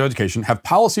District and Board of Education have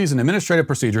policies and administrative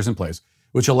procedures in place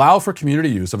which allow for community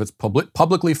use of its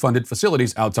publicly funded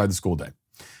facilities outside the school day.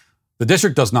 The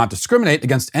district does not discriminate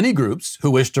against any groups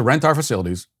who wish to rent our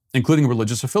facilities, including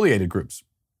religious affiliated groups.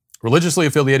 Religiously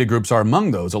affiliated groups are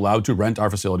among those allowed to rent our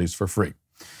facilities for free.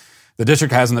 The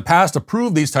district has in the past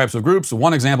approved these types of groups,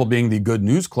 one example being the Good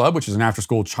News Club, which is an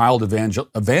after-school child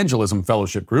evangelism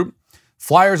fellowship group.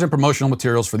 Flyers and promotional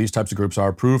materials for these types of groups are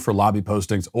approved for lobby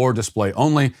postings or display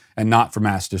only and not for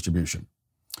mass distribution.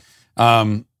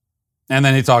 And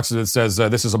then it says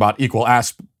this is about equal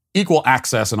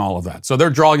access and all of that. So they're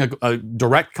drawing a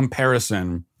direct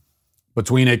comparison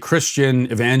between a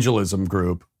Christian evangelism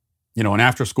group, an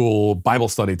after-school Bible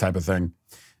study type of thing,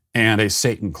 and a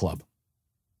Satan club.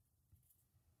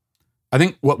 I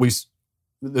think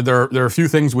there are a few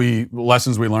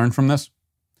lessons we learned from this.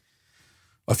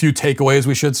 A few takeaways,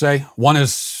 we should say. One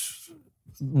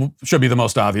should be the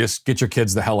most obvious. Get your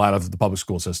kids the hell out of the public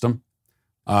school system.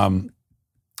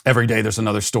 Every day there's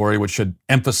another story which should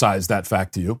emphasize that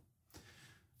fact to you.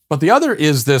 But the other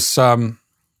is this,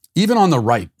 even on the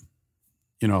right,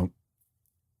 you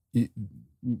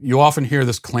often hear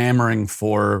this clamoring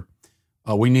for,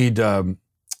 we need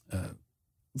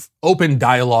open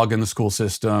dialogue in the school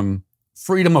system,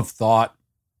 freedom of thought.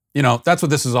 That's what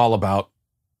this is all about.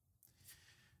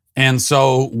 And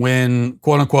so when,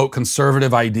 quote unquote,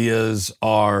 conservative ideas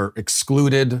are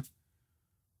excluded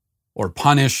or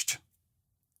punished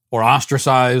or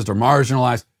ostracized or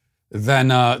marginalized, then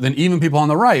even people on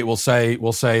the right will say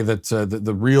that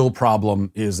the real problem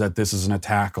is that this is an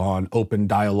attack on open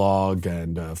dialogue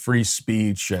and free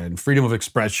speech and freedom of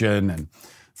expression and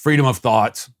freedom of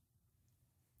thought.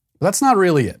 But that's not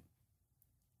really it,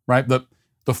 right? The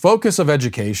focus of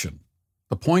education,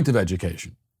 the point of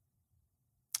education,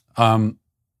 the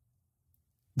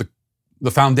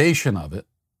foundation of it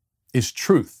is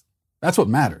truth. That's what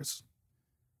matters.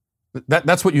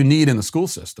 That's what you need in the school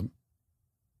system.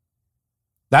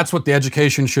 That's what the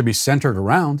education should be centered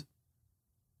around,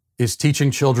 is teaching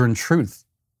children truth,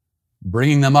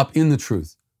 bringing them up in the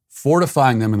truth,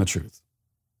 fortifying them in the truth.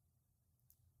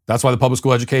 That's why the public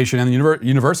school education and the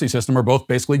university system are both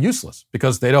basically useless,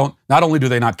 because not only do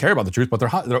they not care about the truth, but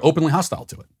they're openly hostile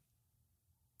to it.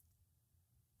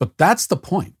 But that's the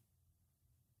point.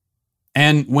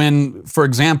 And when, for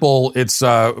example, it's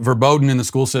verboten in the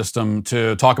school system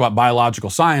to talk about biological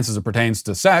science as it pertains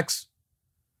to sex,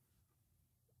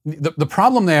 the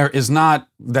problem there is not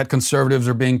that conservatives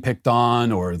are being picked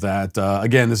on or that,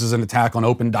 again, this is an attack on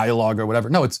open dialogue or whatever.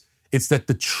 No, it's that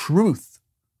the truth,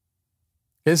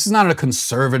 this is not a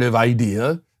conservative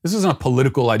idea. This isn't a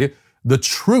political idea. The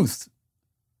truth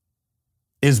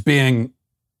is being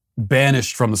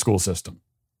banished from the school system.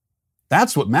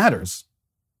 That's what matters.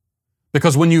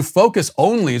 Because when you focus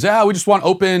only, we just want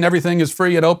open, everything is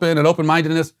free and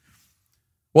open-mindedness.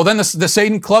 Well, then the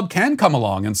Satan Club can come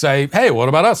along and say, hey, what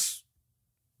about us?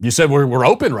 You said we're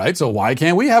open, right? So why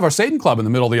can't we have our Satan Club in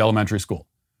the middle of the elementary school?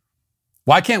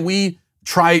 Why can't we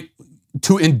try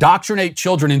to indoctrinate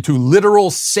children into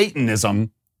literal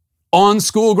Satanism on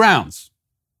school grounds?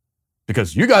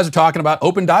 Because you guys are talking about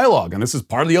open dialogue, and this is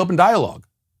part of the open dialogue.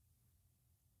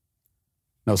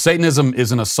 No, Satanism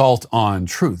is an assault on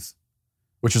truth,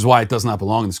 which is why it does not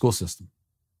belong in the school system.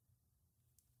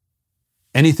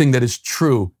 Anything that is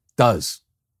true does.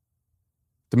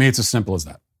 To me, it's as simple as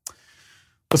that.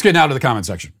 Let's get now to the comment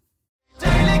section.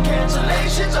 Daily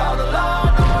cancellations are the law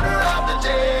and order of the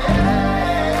day.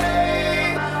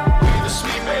 With the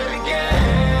Sweet Baby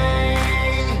Gang.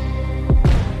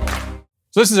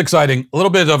 So this is exciting. A little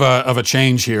bit of a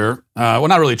change here. Well,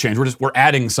 not really a change. We're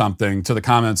adding something to the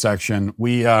comment section.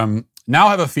 We now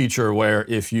have a feature where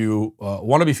if you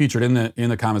want to be featured in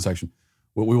the comment section,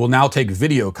 we will now take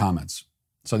video comments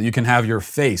so that you can have your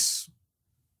face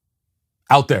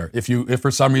out there. If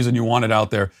for some reason you want it out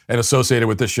there and associated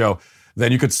with this show,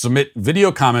 then you could submit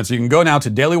video comments. You can go now to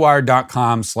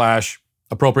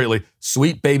dailywire.com/appropriately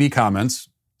sweetbabycomments.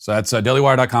 So that's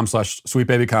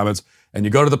dailywire.com/sweetbabycomments. And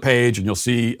you go to the page and you'll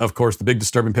see, of course, the big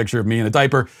disturbing picture of me in a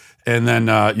diaper. And then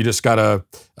you just gotta,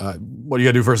 what you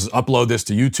gotta do first is upload this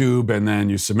to YouTube, and then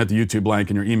you submit the YouTube link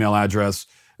and your email address.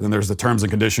 And then there's the terms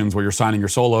and conditions where you're signing your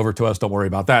soul over to us. Don't worry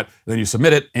about that. Then you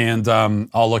submit it, and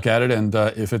I'll look at it. And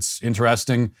if it's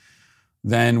interesting,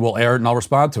 then we'll air it and I'll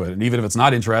respond to it. And even if it's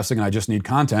not interesting and I just need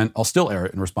content, I'll still air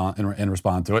it and respond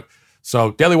to it.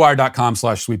 So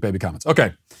dailywire.com/sweetbabycomments.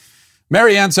 Okay.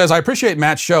 Mary Ann says, I appreciate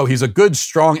Matt's show. He's a good,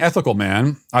 strong, ethical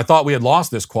man. I thought we had lost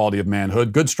this quality of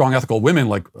manhood. Good, strong, ethical women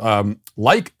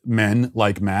like men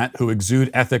like Matt who exude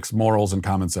ethics, morals, and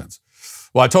common sense.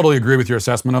 Well, I totally agree with your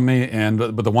assessment of me.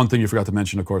 But the one thing you forgot to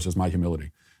mention, of course, is my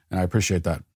humility. And I appreciate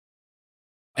that.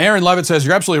 Aaron Levitt says,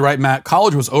 you're absolutely right, Matt.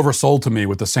 College was oversold to me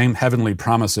with the same heavenly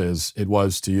promises it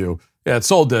was to you. Yeah, it's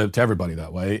sold to everybody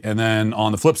that way. And then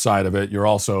on the flip side of it, you're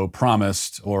also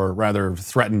promised, or rather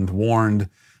threatened, warned,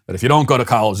 that if you don't go to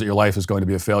college, that your life is going to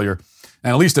be a failure.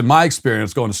 And at least in my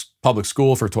experience, going to public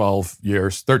school for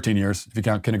 13 years, if you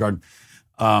count kindergarten,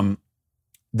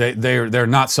 they're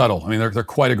not subtle. I mean, they're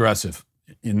quite aggressive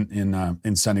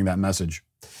in sending that message.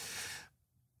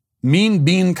 Mean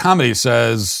Bean Comedy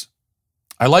says,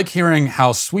 I like hearing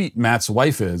how sweet Matt's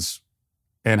wife is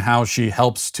and how she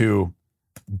helps to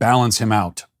balance him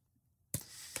out.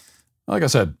 Like I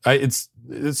said,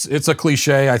 it's a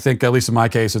cliche. I think, at least in my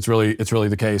case, it's really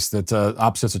the case that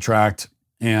opposites attract,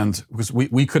 and because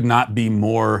we could not be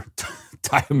more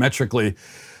diametrically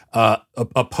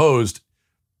opposed.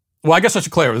 Well, I guess I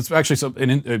should clarify. It's actually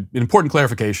an important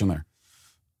clarification there,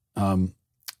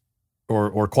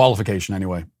 or qualification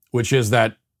anyway, which is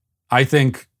that I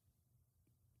think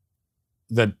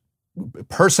that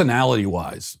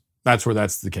personality-wise, that's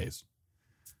the case.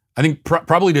 I think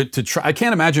probably to try, I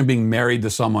can't imagine being married to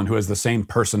someone who has the same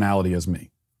personality as me.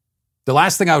 The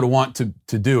last thing I would want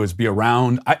to do is be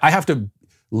around, I have to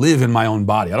live in my own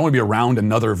body. I don't want to be around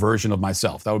another version of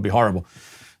myself. That would be horrible.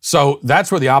 So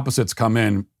that's where the opposites come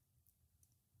in.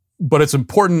 But it's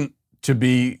important to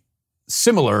be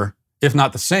similar, if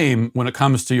not the same, when it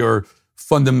comes to your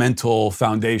fundamental,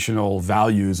 foundational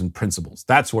values and principles.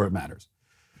 That's where it matters.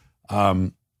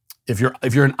 If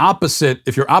you're an opposite,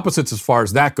 if you're opposites as far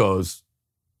as that goes,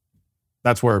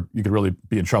 that's where you could really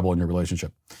be in trouble in your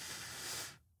relationship.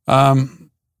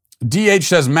 DH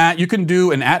says, Matt, you can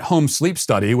do an at-home sleep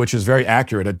study, which is very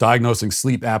accurate at diagnosing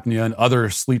sleep apnea and other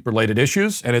sleep-related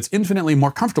issues, and it's infinitely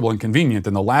more comfortable and convenient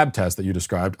than the lab test that you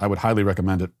described. I would highly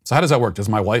recommend it. So how does that work? Does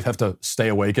my wife have to stay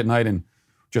awake at night and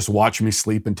just watch me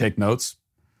sleep and take notes?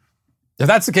 If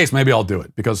that's the case, maybe I'll do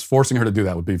it, because forcing her to do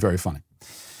that would be very funny.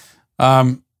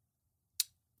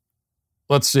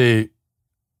 Let's see.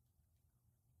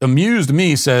 Amused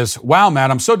Me says, wow,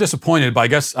 Matt, I'm so disappointed, but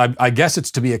I guess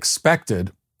it's to be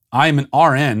expected. I am an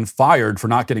RN fired for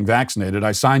not getting vaccinated.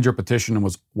 I signed your petition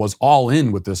and was all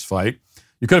in with this fight.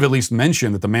 You could have at least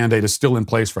mentioned that the mandate is still in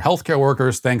place for healthcare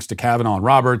workers, thanks to Kavanaugh and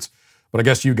Roberts, but I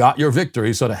guess you got your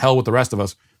victory, so to hell with the rest of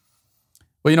us.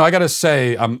 Well, I got to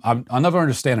say, I'll never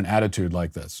understand an attitude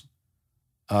like this.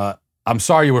 I'm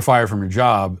sorry you were fired from your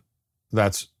job.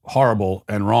 That's horrible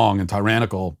and wrong and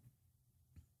tyrannical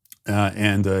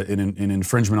and an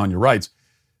infringement on your rights.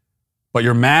 But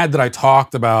you're mad that I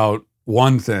talked about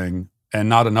one thing and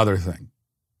not another thing.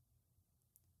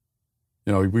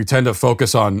 We tend to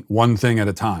focus on one thing at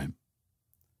a time.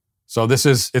 So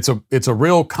it's a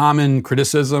real common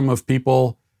criticism of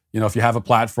people. If you have a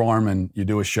platform and you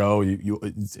do a show,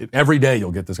 every day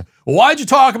you'll get this. Well, why'd you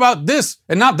talk about this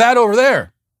and not that over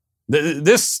there?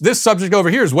 This subject over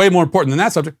here is way more important than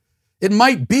that subject. It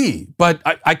might be, but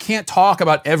I can't talk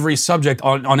about every subject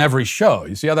on every show.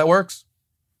 You see how that works?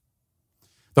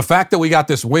 The fact that we got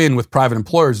this win with private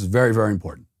employers is very, very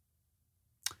important.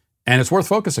 And it's worth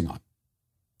focusing on.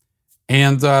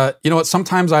 And you know what?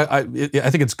 Sometimes I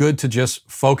think it's good to just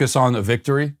focus on a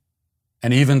victory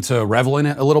and even to revel in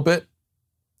it a little bit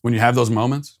when you have those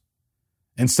moments,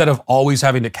 instead of always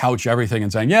having to couch everything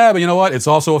and saying, yeah, but you know what? It's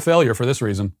also a failure for this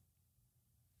reason.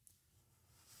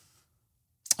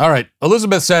 All right.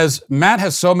 Elizabeth says, Matt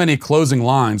has so many closing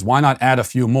lines. Why not add a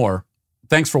few more?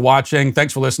 Thanks for watching.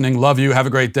 Thanks for listening. Love you. Have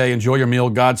a great day. Enjoy your meal.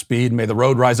 Godspeed. May the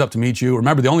road rise up to meet you.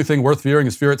 Remember, the only thing worth fearing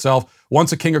is fear itself.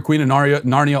 Once a king or queen in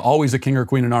Narnia, always a king or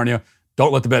queen in Narnia.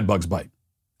 Don't let the bed bugs bite.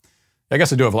 I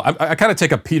guess I do have I kind of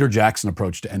take a Peter Jackson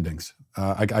approach to endings.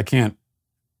 I can't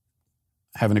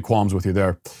have any qualms with you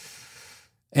there.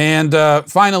 And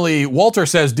finally, Walter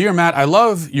says, Dear Matt, I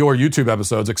love your YouTube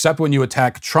episodes, except when you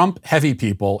attack Trump-heavy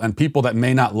people and people that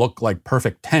may not look like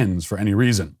perfect 10s for any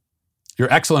reason.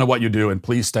 You're excellent at what you do, and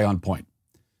please stay on point.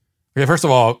 Okay, first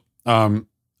of all,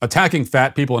 attacking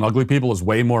fat people and ugly people is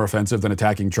way more offensive than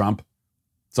attacking Trump.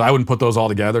 So I wouldn't put those all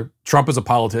together. Trump is a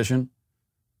politician,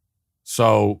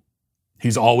 so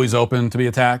he's always open to be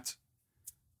attacked.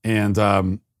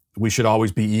 And we should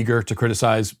always be eager to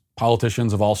criticize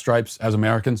politicians of all stripes as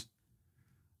Americans.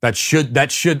 That should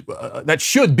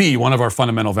be one of our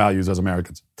fundamental values as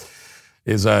Americans.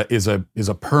 Is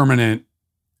a permanent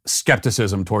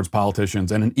skepticism towards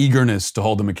politicians and an eagerness to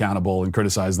hold them accountable and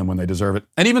criticize them when they deserve it,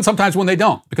 and even sometimes when they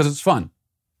don't, because it's fun.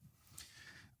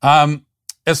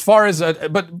 As far as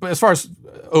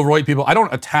overweight people, I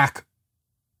don't attack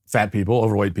fat people,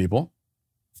 overweight people.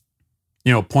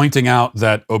 Pointing out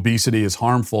that obesity is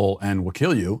harmful and will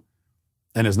kill you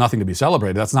and is nothing to be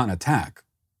celebrated, that's not an attack.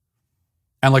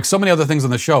 And like so many other things on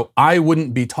the show, I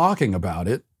wouldn't be talking about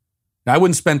it. I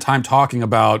wouldn't spend time talking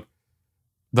about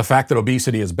the fact that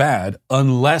obesity is bad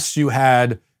unless you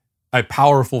had a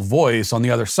powerful voice on the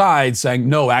other side saying,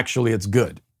 no, actually it's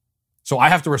good. So I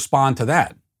have to respond to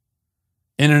that.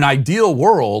 In an ideal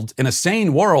world, in a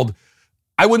sane world,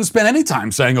 I wouldn't spend any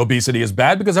time saying obesity is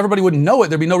bad because everybody wouldn't know it.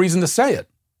 There'd be no reason to say it.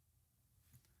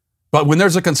 But when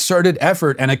there's a concerted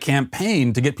effort and a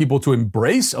campaign to get people to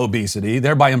embrace obesity,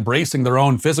 thereby embracing their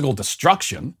own physical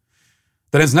destruction,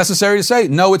 then it's necessary to say,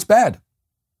 no, it's bad.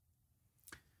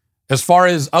 As far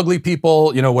as ugly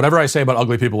people, whatever I say about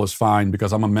ugly people is fine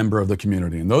because I'm a member of the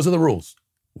community. And those are the rules.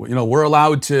 We're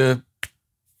allowed to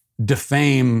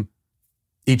defame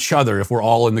each other if we're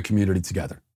all in the community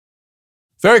together.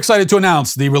 Very excited to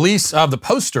announce the release of the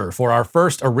poster for our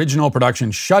first original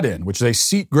production, Shut-In, which is a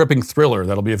seat-gripping thriller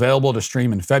that'll be available to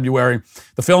stream in February.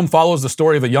 The film follows the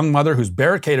story of a young mother who's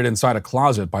barricaded inside a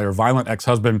closet by her violent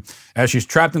ex-husband. As she's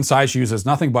trapped inside, she uses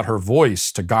nothing but her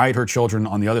voice to guide her children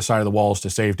on the other side of the walls to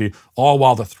safety, all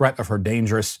while the threat of her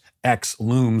dangerous ex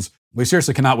looms. We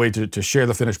seriously cannot wait to share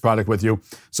the finished product with you.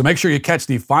 So make sure you catch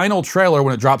the final trailer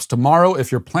when it drops tomorrow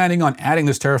if you're planning on adding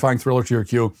this terrifying thriller to your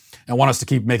queue and want us to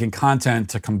keep making content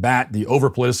to combat the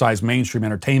over-politicized mainstream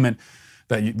entertainment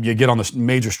that you get on the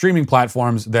major streaming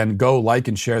platforms. Then go like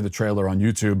and share the trailer on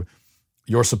YouTube.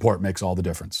 Your support makes all the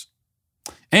difference.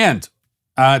 And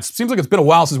it seems like it's been a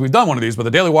while since we've done one of these, but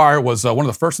the Daily Wire was one of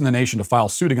the first in the nation to file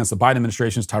suit against the Biden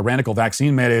administration's tyrannical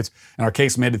vaccine mandates, and our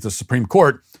case made it to the Supreme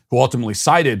Court, who ultimately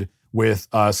sided with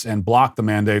us and block the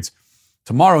mandates.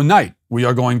 Tomorrow night, we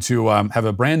are going to have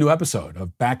a brand new episode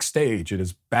of Backstage. It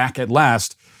is back at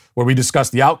last, where we discuss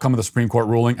the outcome of the Supreme Court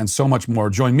ruling and so much more.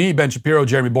 Join me, Ben Shapiro,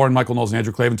 Jeremy Borden, Michael Knowles, and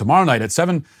Andrew Klavan tomorrow night at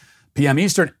 7 p.m.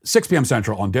 Eastern, 6 p.m.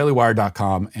 Central on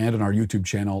dailywire.com and on our YouTube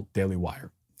channel, Daily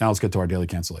Wire. Now let's get to our daily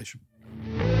cancellation.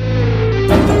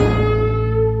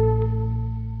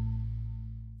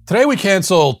 Today we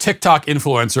cancel TikTok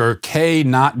influencer K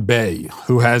Not Bay,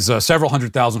 who has several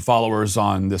 100,000 followers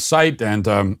on this site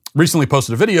and recently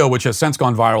posted a video which has since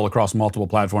gone viral across multiple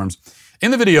platforms.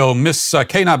 In the video, Miss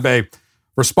K Not Bay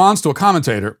responds to a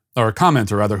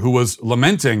commenter who was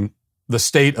lamenting the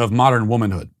state of modern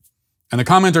womanhood. And the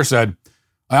commenter said,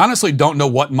 "I honestly don't know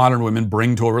what modern women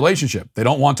bring to a relationship. They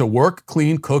don't want to work,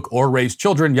 clean, cook, or raise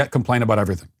children, yet complain about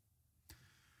everything."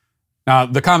 Now,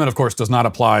 the comment, of course, does not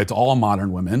apply to all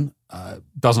modern women.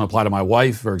 Doesn't apply to my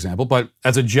wife, for example. But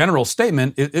as a general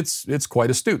statement, it's quite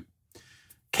astute.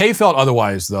 Kay felt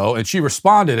otherwise, though, and she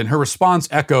responded, and her response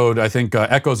echoes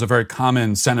a very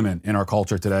common sentiment in our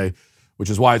culture today, which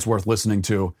is why it's worth listening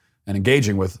to and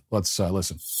engaging with. Let's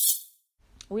listen.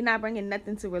 We're not bringing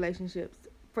nothing to relationships.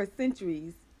 For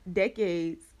centuries,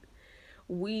 decades,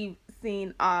 we've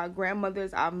seen our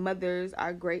grandmothers, our mothers,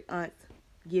 our great aunts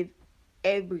give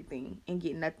everything and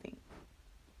get nothing.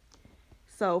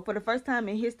 So for the first time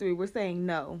in history, we're saying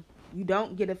no. You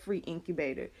don't get a free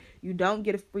incubator. You don't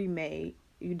get a free maid.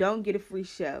 You don't get a free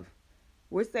chef.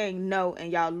 We're saying no,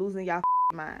 and y'all losing y'all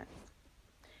minds.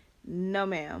 No,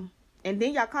 ma'am. And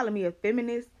then y'all calling me a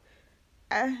feminist.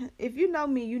 If you know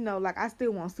me, you know, like, I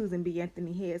still want Susan B.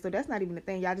 Anthony head. So that's not even a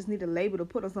thing. Y'all just need a label to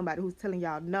put on somebody who's telling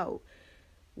y'all no.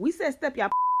 We said step y'all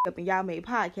up and y'all made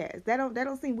podcasts. That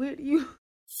don't seem weird to you?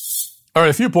 All right,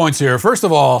 a few points here. First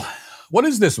of all, what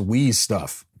is this we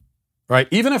stuff? Right?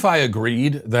 Even if I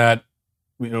agreed that,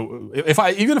 even if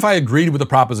I agreed with the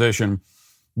proposition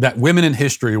that women in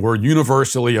history were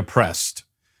universally oppressed,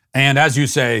 and as you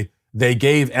say, they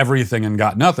gave everything and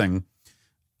got nothing,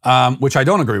 which I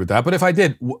don't agree with that. But if I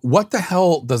did, what the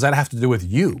hell does that have to do with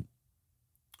you?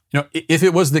 If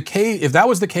that was the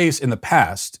case in the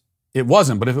past, it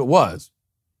wasn't. But if it was,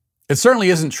 it certainly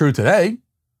isn't true today.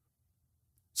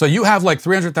 So you have like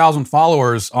 300,000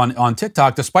 followers on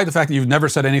TikTok, despite the fact that you've never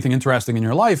said anything interesting in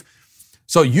your life.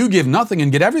 So you give nothing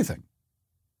and get everything.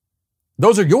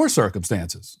 Those are your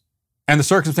circumstances and the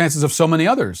circumstances of so many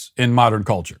others in modern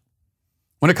culture.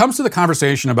 When it comes to the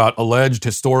conversation about alleged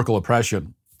historical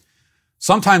oppression,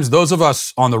 sometimes those of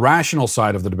us on the rational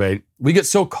side of the debate, we get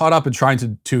so caught up in trying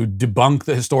to debunk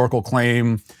the historical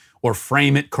claim or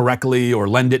frame it correctly or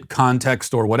lend it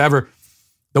context or whatever,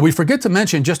 that we forget to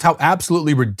mention just how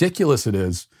absolutely ridiculous it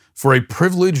is for a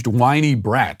privileged, whiny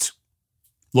brat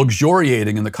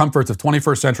luxuriating in the comforts of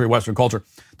 21st century Western culture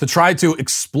to try to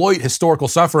exploit historical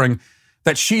suffering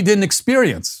that she didn't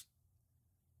experience.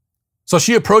 So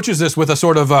she approaches this with a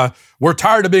sort of, we're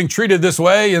tired of being treated this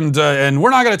way and we're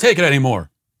not going to take it anymore.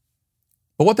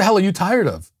 But what the hell are you tired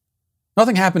of?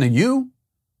 Nothing happened to you.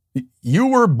 You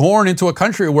were born into a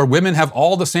country where women have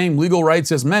all the same legal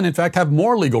rights as men, in fact, have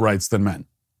more legal rights than men.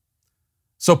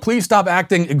 So please stop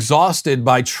acting exhausted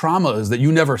by traumas that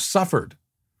you never suffered,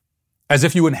 as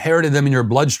if you inherited them in your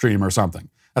bloodstream or something.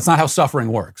 That's not how suffering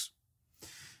works.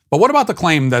 But what about the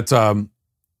claim that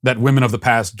that women of the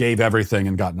past gave everything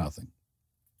and got nothing?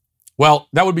 Well,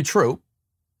 that would be true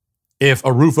if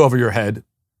a roof over your head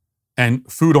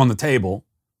and food on the table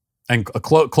and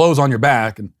clothes on your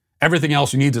back and everything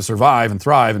else you need to survive and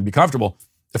thrive and be comfortable,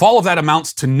 if all of that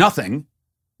amounts to nothing,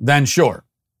 then sure.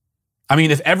 I mean,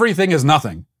 if everything is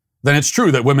nothing, then it's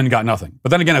true that women got nothing. But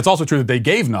then again, it's also true that they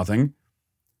gave nothing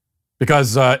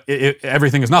because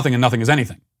everything is nothing and nothing is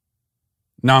anything.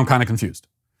 Now I'm kind of confused.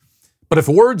 But if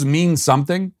words mean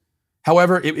something,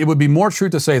 however, it would be more true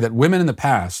to say that women in the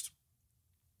past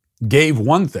gave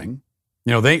one thing.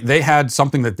 You know, they had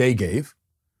something that they gave,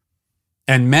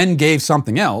 and men gave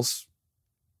something else,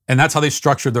 and that's how they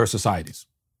structured their societies.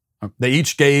 They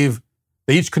each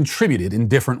contributed in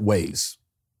different ways,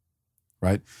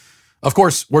 right? Of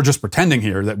course, we're just pretending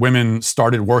here that women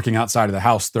started working outside of the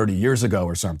house 30 years ago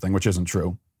or something, which isn't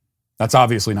true. That's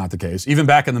obviously not the case. Even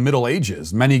back in the Middle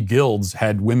Ages, many guilds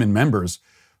had women members,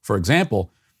 for example.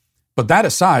 But that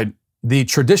aside, the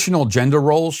traditional gender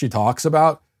roles she talks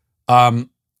about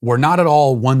were not at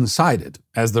all one-sided,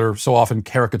 as they're so often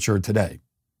caricatured today.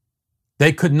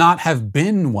 They could not have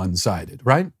been one-sided,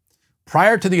 right?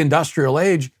 Prior to the industrial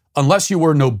age, unless you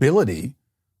were nobility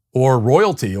or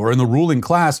royalty or in the ruling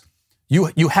class,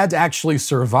 you had to actually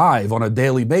survive on a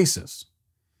daily basis.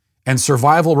 And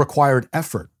survival required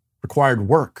effort, required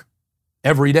work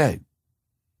every day.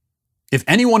 If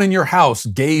anyone in your house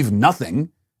gave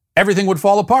nothing, everything would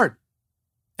fall apart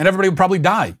and everybody would probably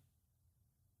die.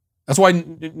 That's why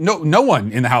no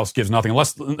one in the house gives nothing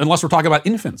unless we're talking about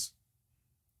infants.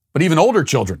 But even older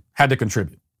children had to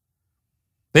contribute.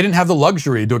 They didn't have the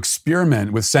luxury to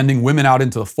experiment with sending women out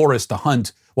into the forest to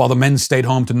hunt while the men stayed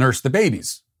home to nurse the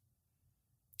babies.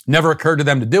 Never occurred to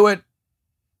them to do it.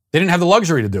 They didn't have the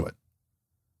luxury to do it.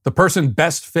 The person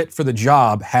best fit for the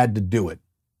job had to do it.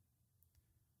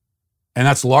 And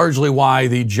that's largely why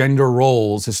the gender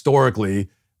roles historically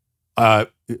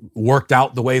worked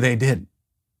out the way they did.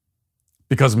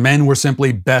 Because men were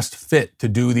simply best fit to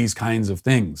do these kinds of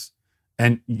things.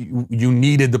 And you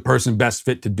needed the person best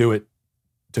fit to do it,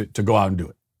 to go out and do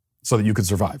it, so that you could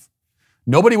survive.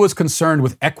 Nobody was concerned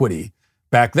with equity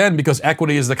back then, because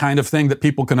equity is the kind of thing that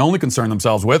people can only concern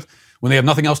themselves with when they have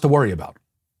nothing else to worry about.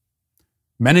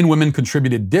 Men and women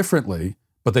contributed differently,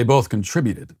 but they both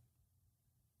contributed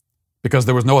because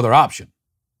there was no other option.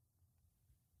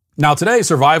 Now today,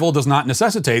 survival does not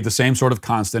necessitate the same sort of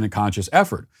constant and conscious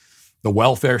effort. The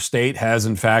welfare state has,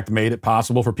 in fact, made it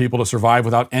possible for people to survive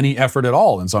without any effort at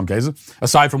all in some cases,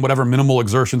 aside from whatever minimal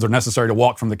exertions are necessary to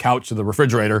walk from the couch to the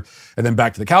refrigerator and then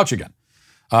back to the couch again,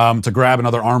 to grab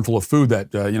another armful of food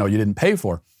that you didn't pay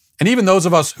for. And even those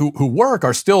of us who work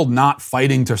are still not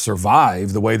fighting to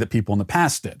survive the way that people in the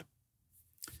past did.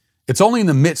 It's only in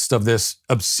the midst of this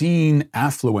obscene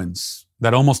affluence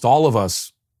that almost all of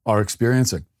us are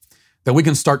experiencing that we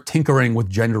can start tinkering with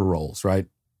gender roles, right?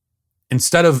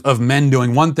 Instead of men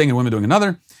doing one thing and women doing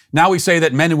another, now we say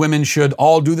that men and women should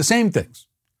all do the same things.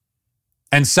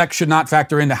 And sex should not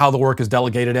factor into how the work is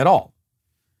delegated at all.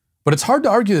 But it's hard to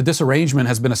argue that this arrangement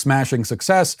has been a smashing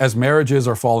success as marriages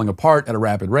are falling apart at a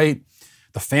rapid rate.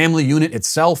 The family unit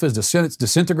itself is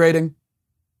disintegrating.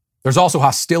 There's also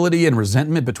hostility and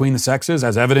resentment between the sexes,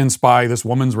 as evidenced by this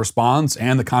woman's response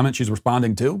and the comment she's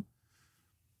responding to.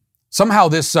 Somehow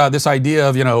this idea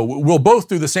of, we'll both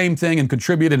do the same thing and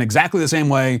contribute in exactly the same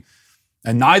way,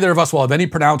 and neither of us will have any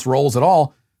pronounced roles at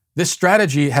all, this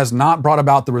strategy has not brought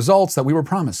about the results that we were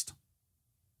promised.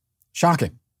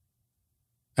 Shocking.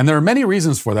 And there are many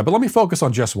reasons for that, but let me focus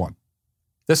on just one.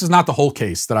 This is not the whole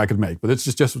case that I could make, but it's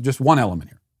just one element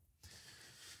here.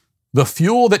 The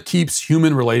fuel that keeps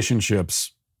human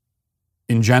relationships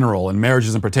in general, and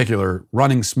marriages in particular,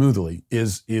 running smoothly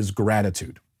is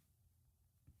gratitude.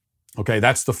 Okay,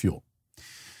 that's the fuel.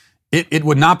 It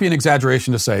would not be an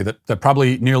exaggeration to say that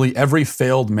probably nearly every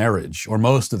failed marriage, or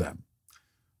most of them,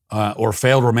 or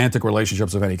failed romantic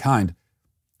relationships of any kind,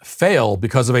 fail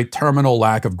because of a terminal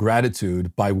lack of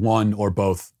gratitude by one or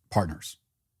both partners,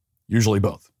 usually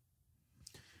both.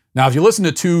 Now, if you listen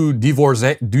to two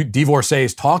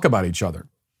divorcees talk about each other,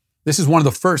 this is one of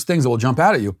the first things that will jump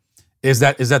out at you, is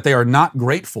that they are not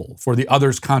grateful for the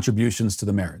other's contributions to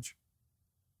the marriage.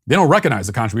 They don't recognize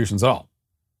the contributions at all.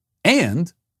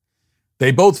 And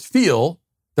They both feel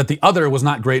that the other was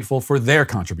not grateful for their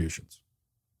contributions.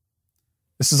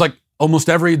 This is like almost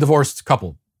every divorced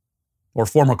couple or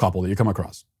former couple that you come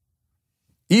across.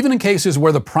 Even in cases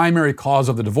where the primary cause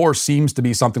of the divorce seems to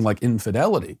be something like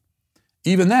infidelity,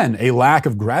 even then, a lack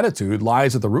of gratitude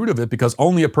lies at the root of it, because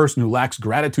only a person who lacks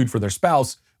gratitude for their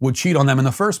spouse would cheat on them in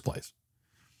the first place.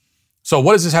 So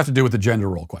what does this have to do with the gender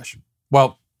role question?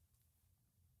 Well,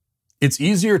 it's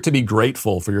easier to be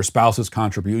grateful for your spouse's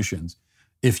contributions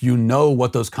if you know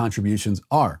what those contributions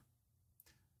are.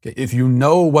 Okay, if you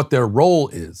know what their role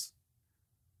is,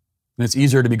 then it's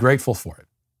easier to be grateful for it.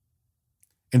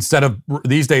 Instead of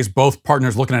these days, both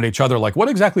partners looking at each other like, what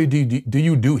exactly do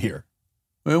you do here?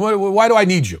 Why do I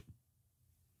need you?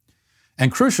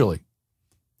 And crucially,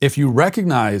 if you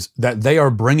recognize that they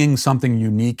are bringing something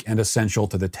unique and essential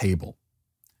to the table,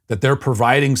 that they're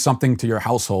providing something to your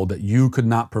household that you could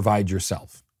not provide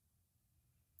yourself.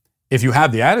 If you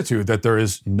have the attitude that there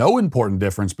is no important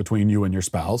difference between you and your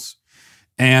spouse,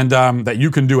 and that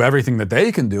you can do everything that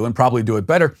they can do and probably do it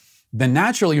better, then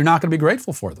naturally you're not going to be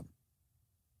grateful for them.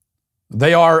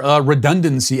 They are a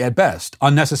redundancy at best,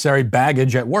 unnecessary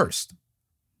baggage at worst.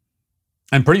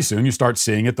 And pretty soon you start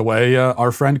seeing it the way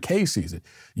our friend Kay sees it.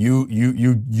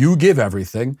 You give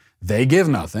everything, they give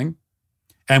nothing,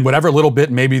 and whatever little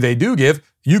bit maybe they do give,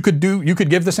 you could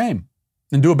give the same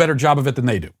and do a better job of it than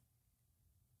they do.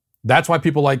 That's why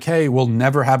people like Kay will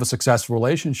never have a successful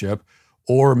relationship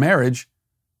or marriage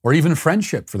or even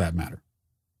friendship for that matter.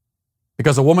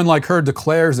 Because a woman like her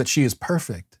declares that she is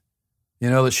perfect,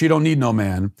 that she don't need no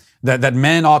man, that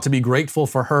men ought to be grateful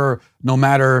for her no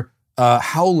matter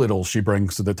how little she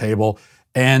brings to the table,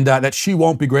 and that she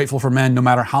won't be grateful for men no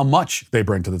matter how much they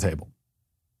bring to the table.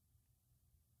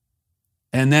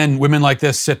 And then women like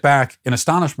this sit back in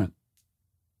astonishment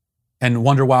and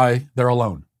wonder why they're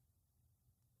alone.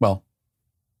 Well,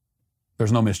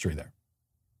 there's no mystery there.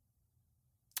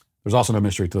 There's also no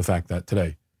mystery to the fact that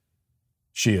today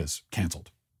she is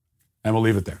canceled. And we'll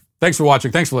leave it there. Thanks for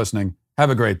watching. Thanks for listening.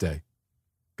 Have a great day.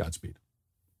 Godspeed.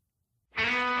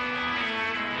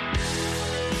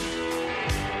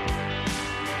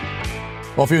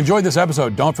 Well, if you enjoyed this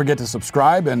episode, don't forget to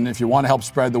subscribe. And if you want to help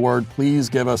spread the word, please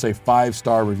give us a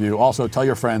 5-star review. Also, tell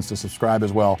your friends to subscribe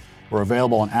as well. We're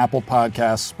available on Apple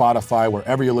Podcasts, Spotify,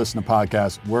 wherever you listen to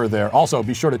podcasts, we're there. Also,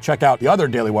 be sure to check out the other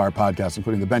Daily Wire podcasts,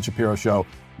 including The Ben Shapiro Show,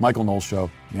 Michael Knowles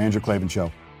Show, The Andrew Klavan Show.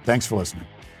 Thanks for listening.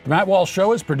 The Matt Walsh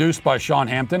Show is produced by Sean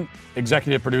Hampton,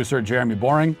 executive producer Jeremy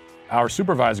Boring. Our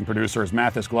supervising producer is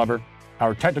Mathis Glover.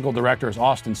 Our technical director is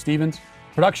Austin Stevens.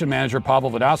 Production manager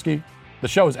Pavel Vodowski. The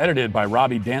show is edited by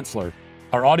Robbie Dantzler.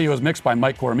 Our audio is mixed by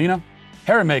Mike Coromina.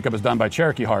 Hair and makeup is done by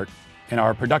Cherokee Hart. And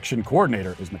our production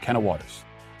coordinator is McKenna Waters.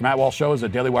 The Matt Walsh Show is a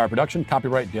Daily Wire production.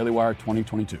 Copyright Daily Wire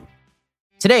 2022.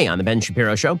 Today on The Ben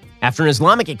Shapiro Show, after an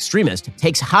Islamic extremist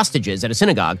takes hostages at a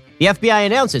synagogue, the FBI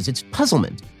announces its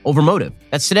puzzlement over motive.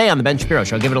 That's today on The Ben Shapiro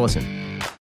Show. Give it a listen.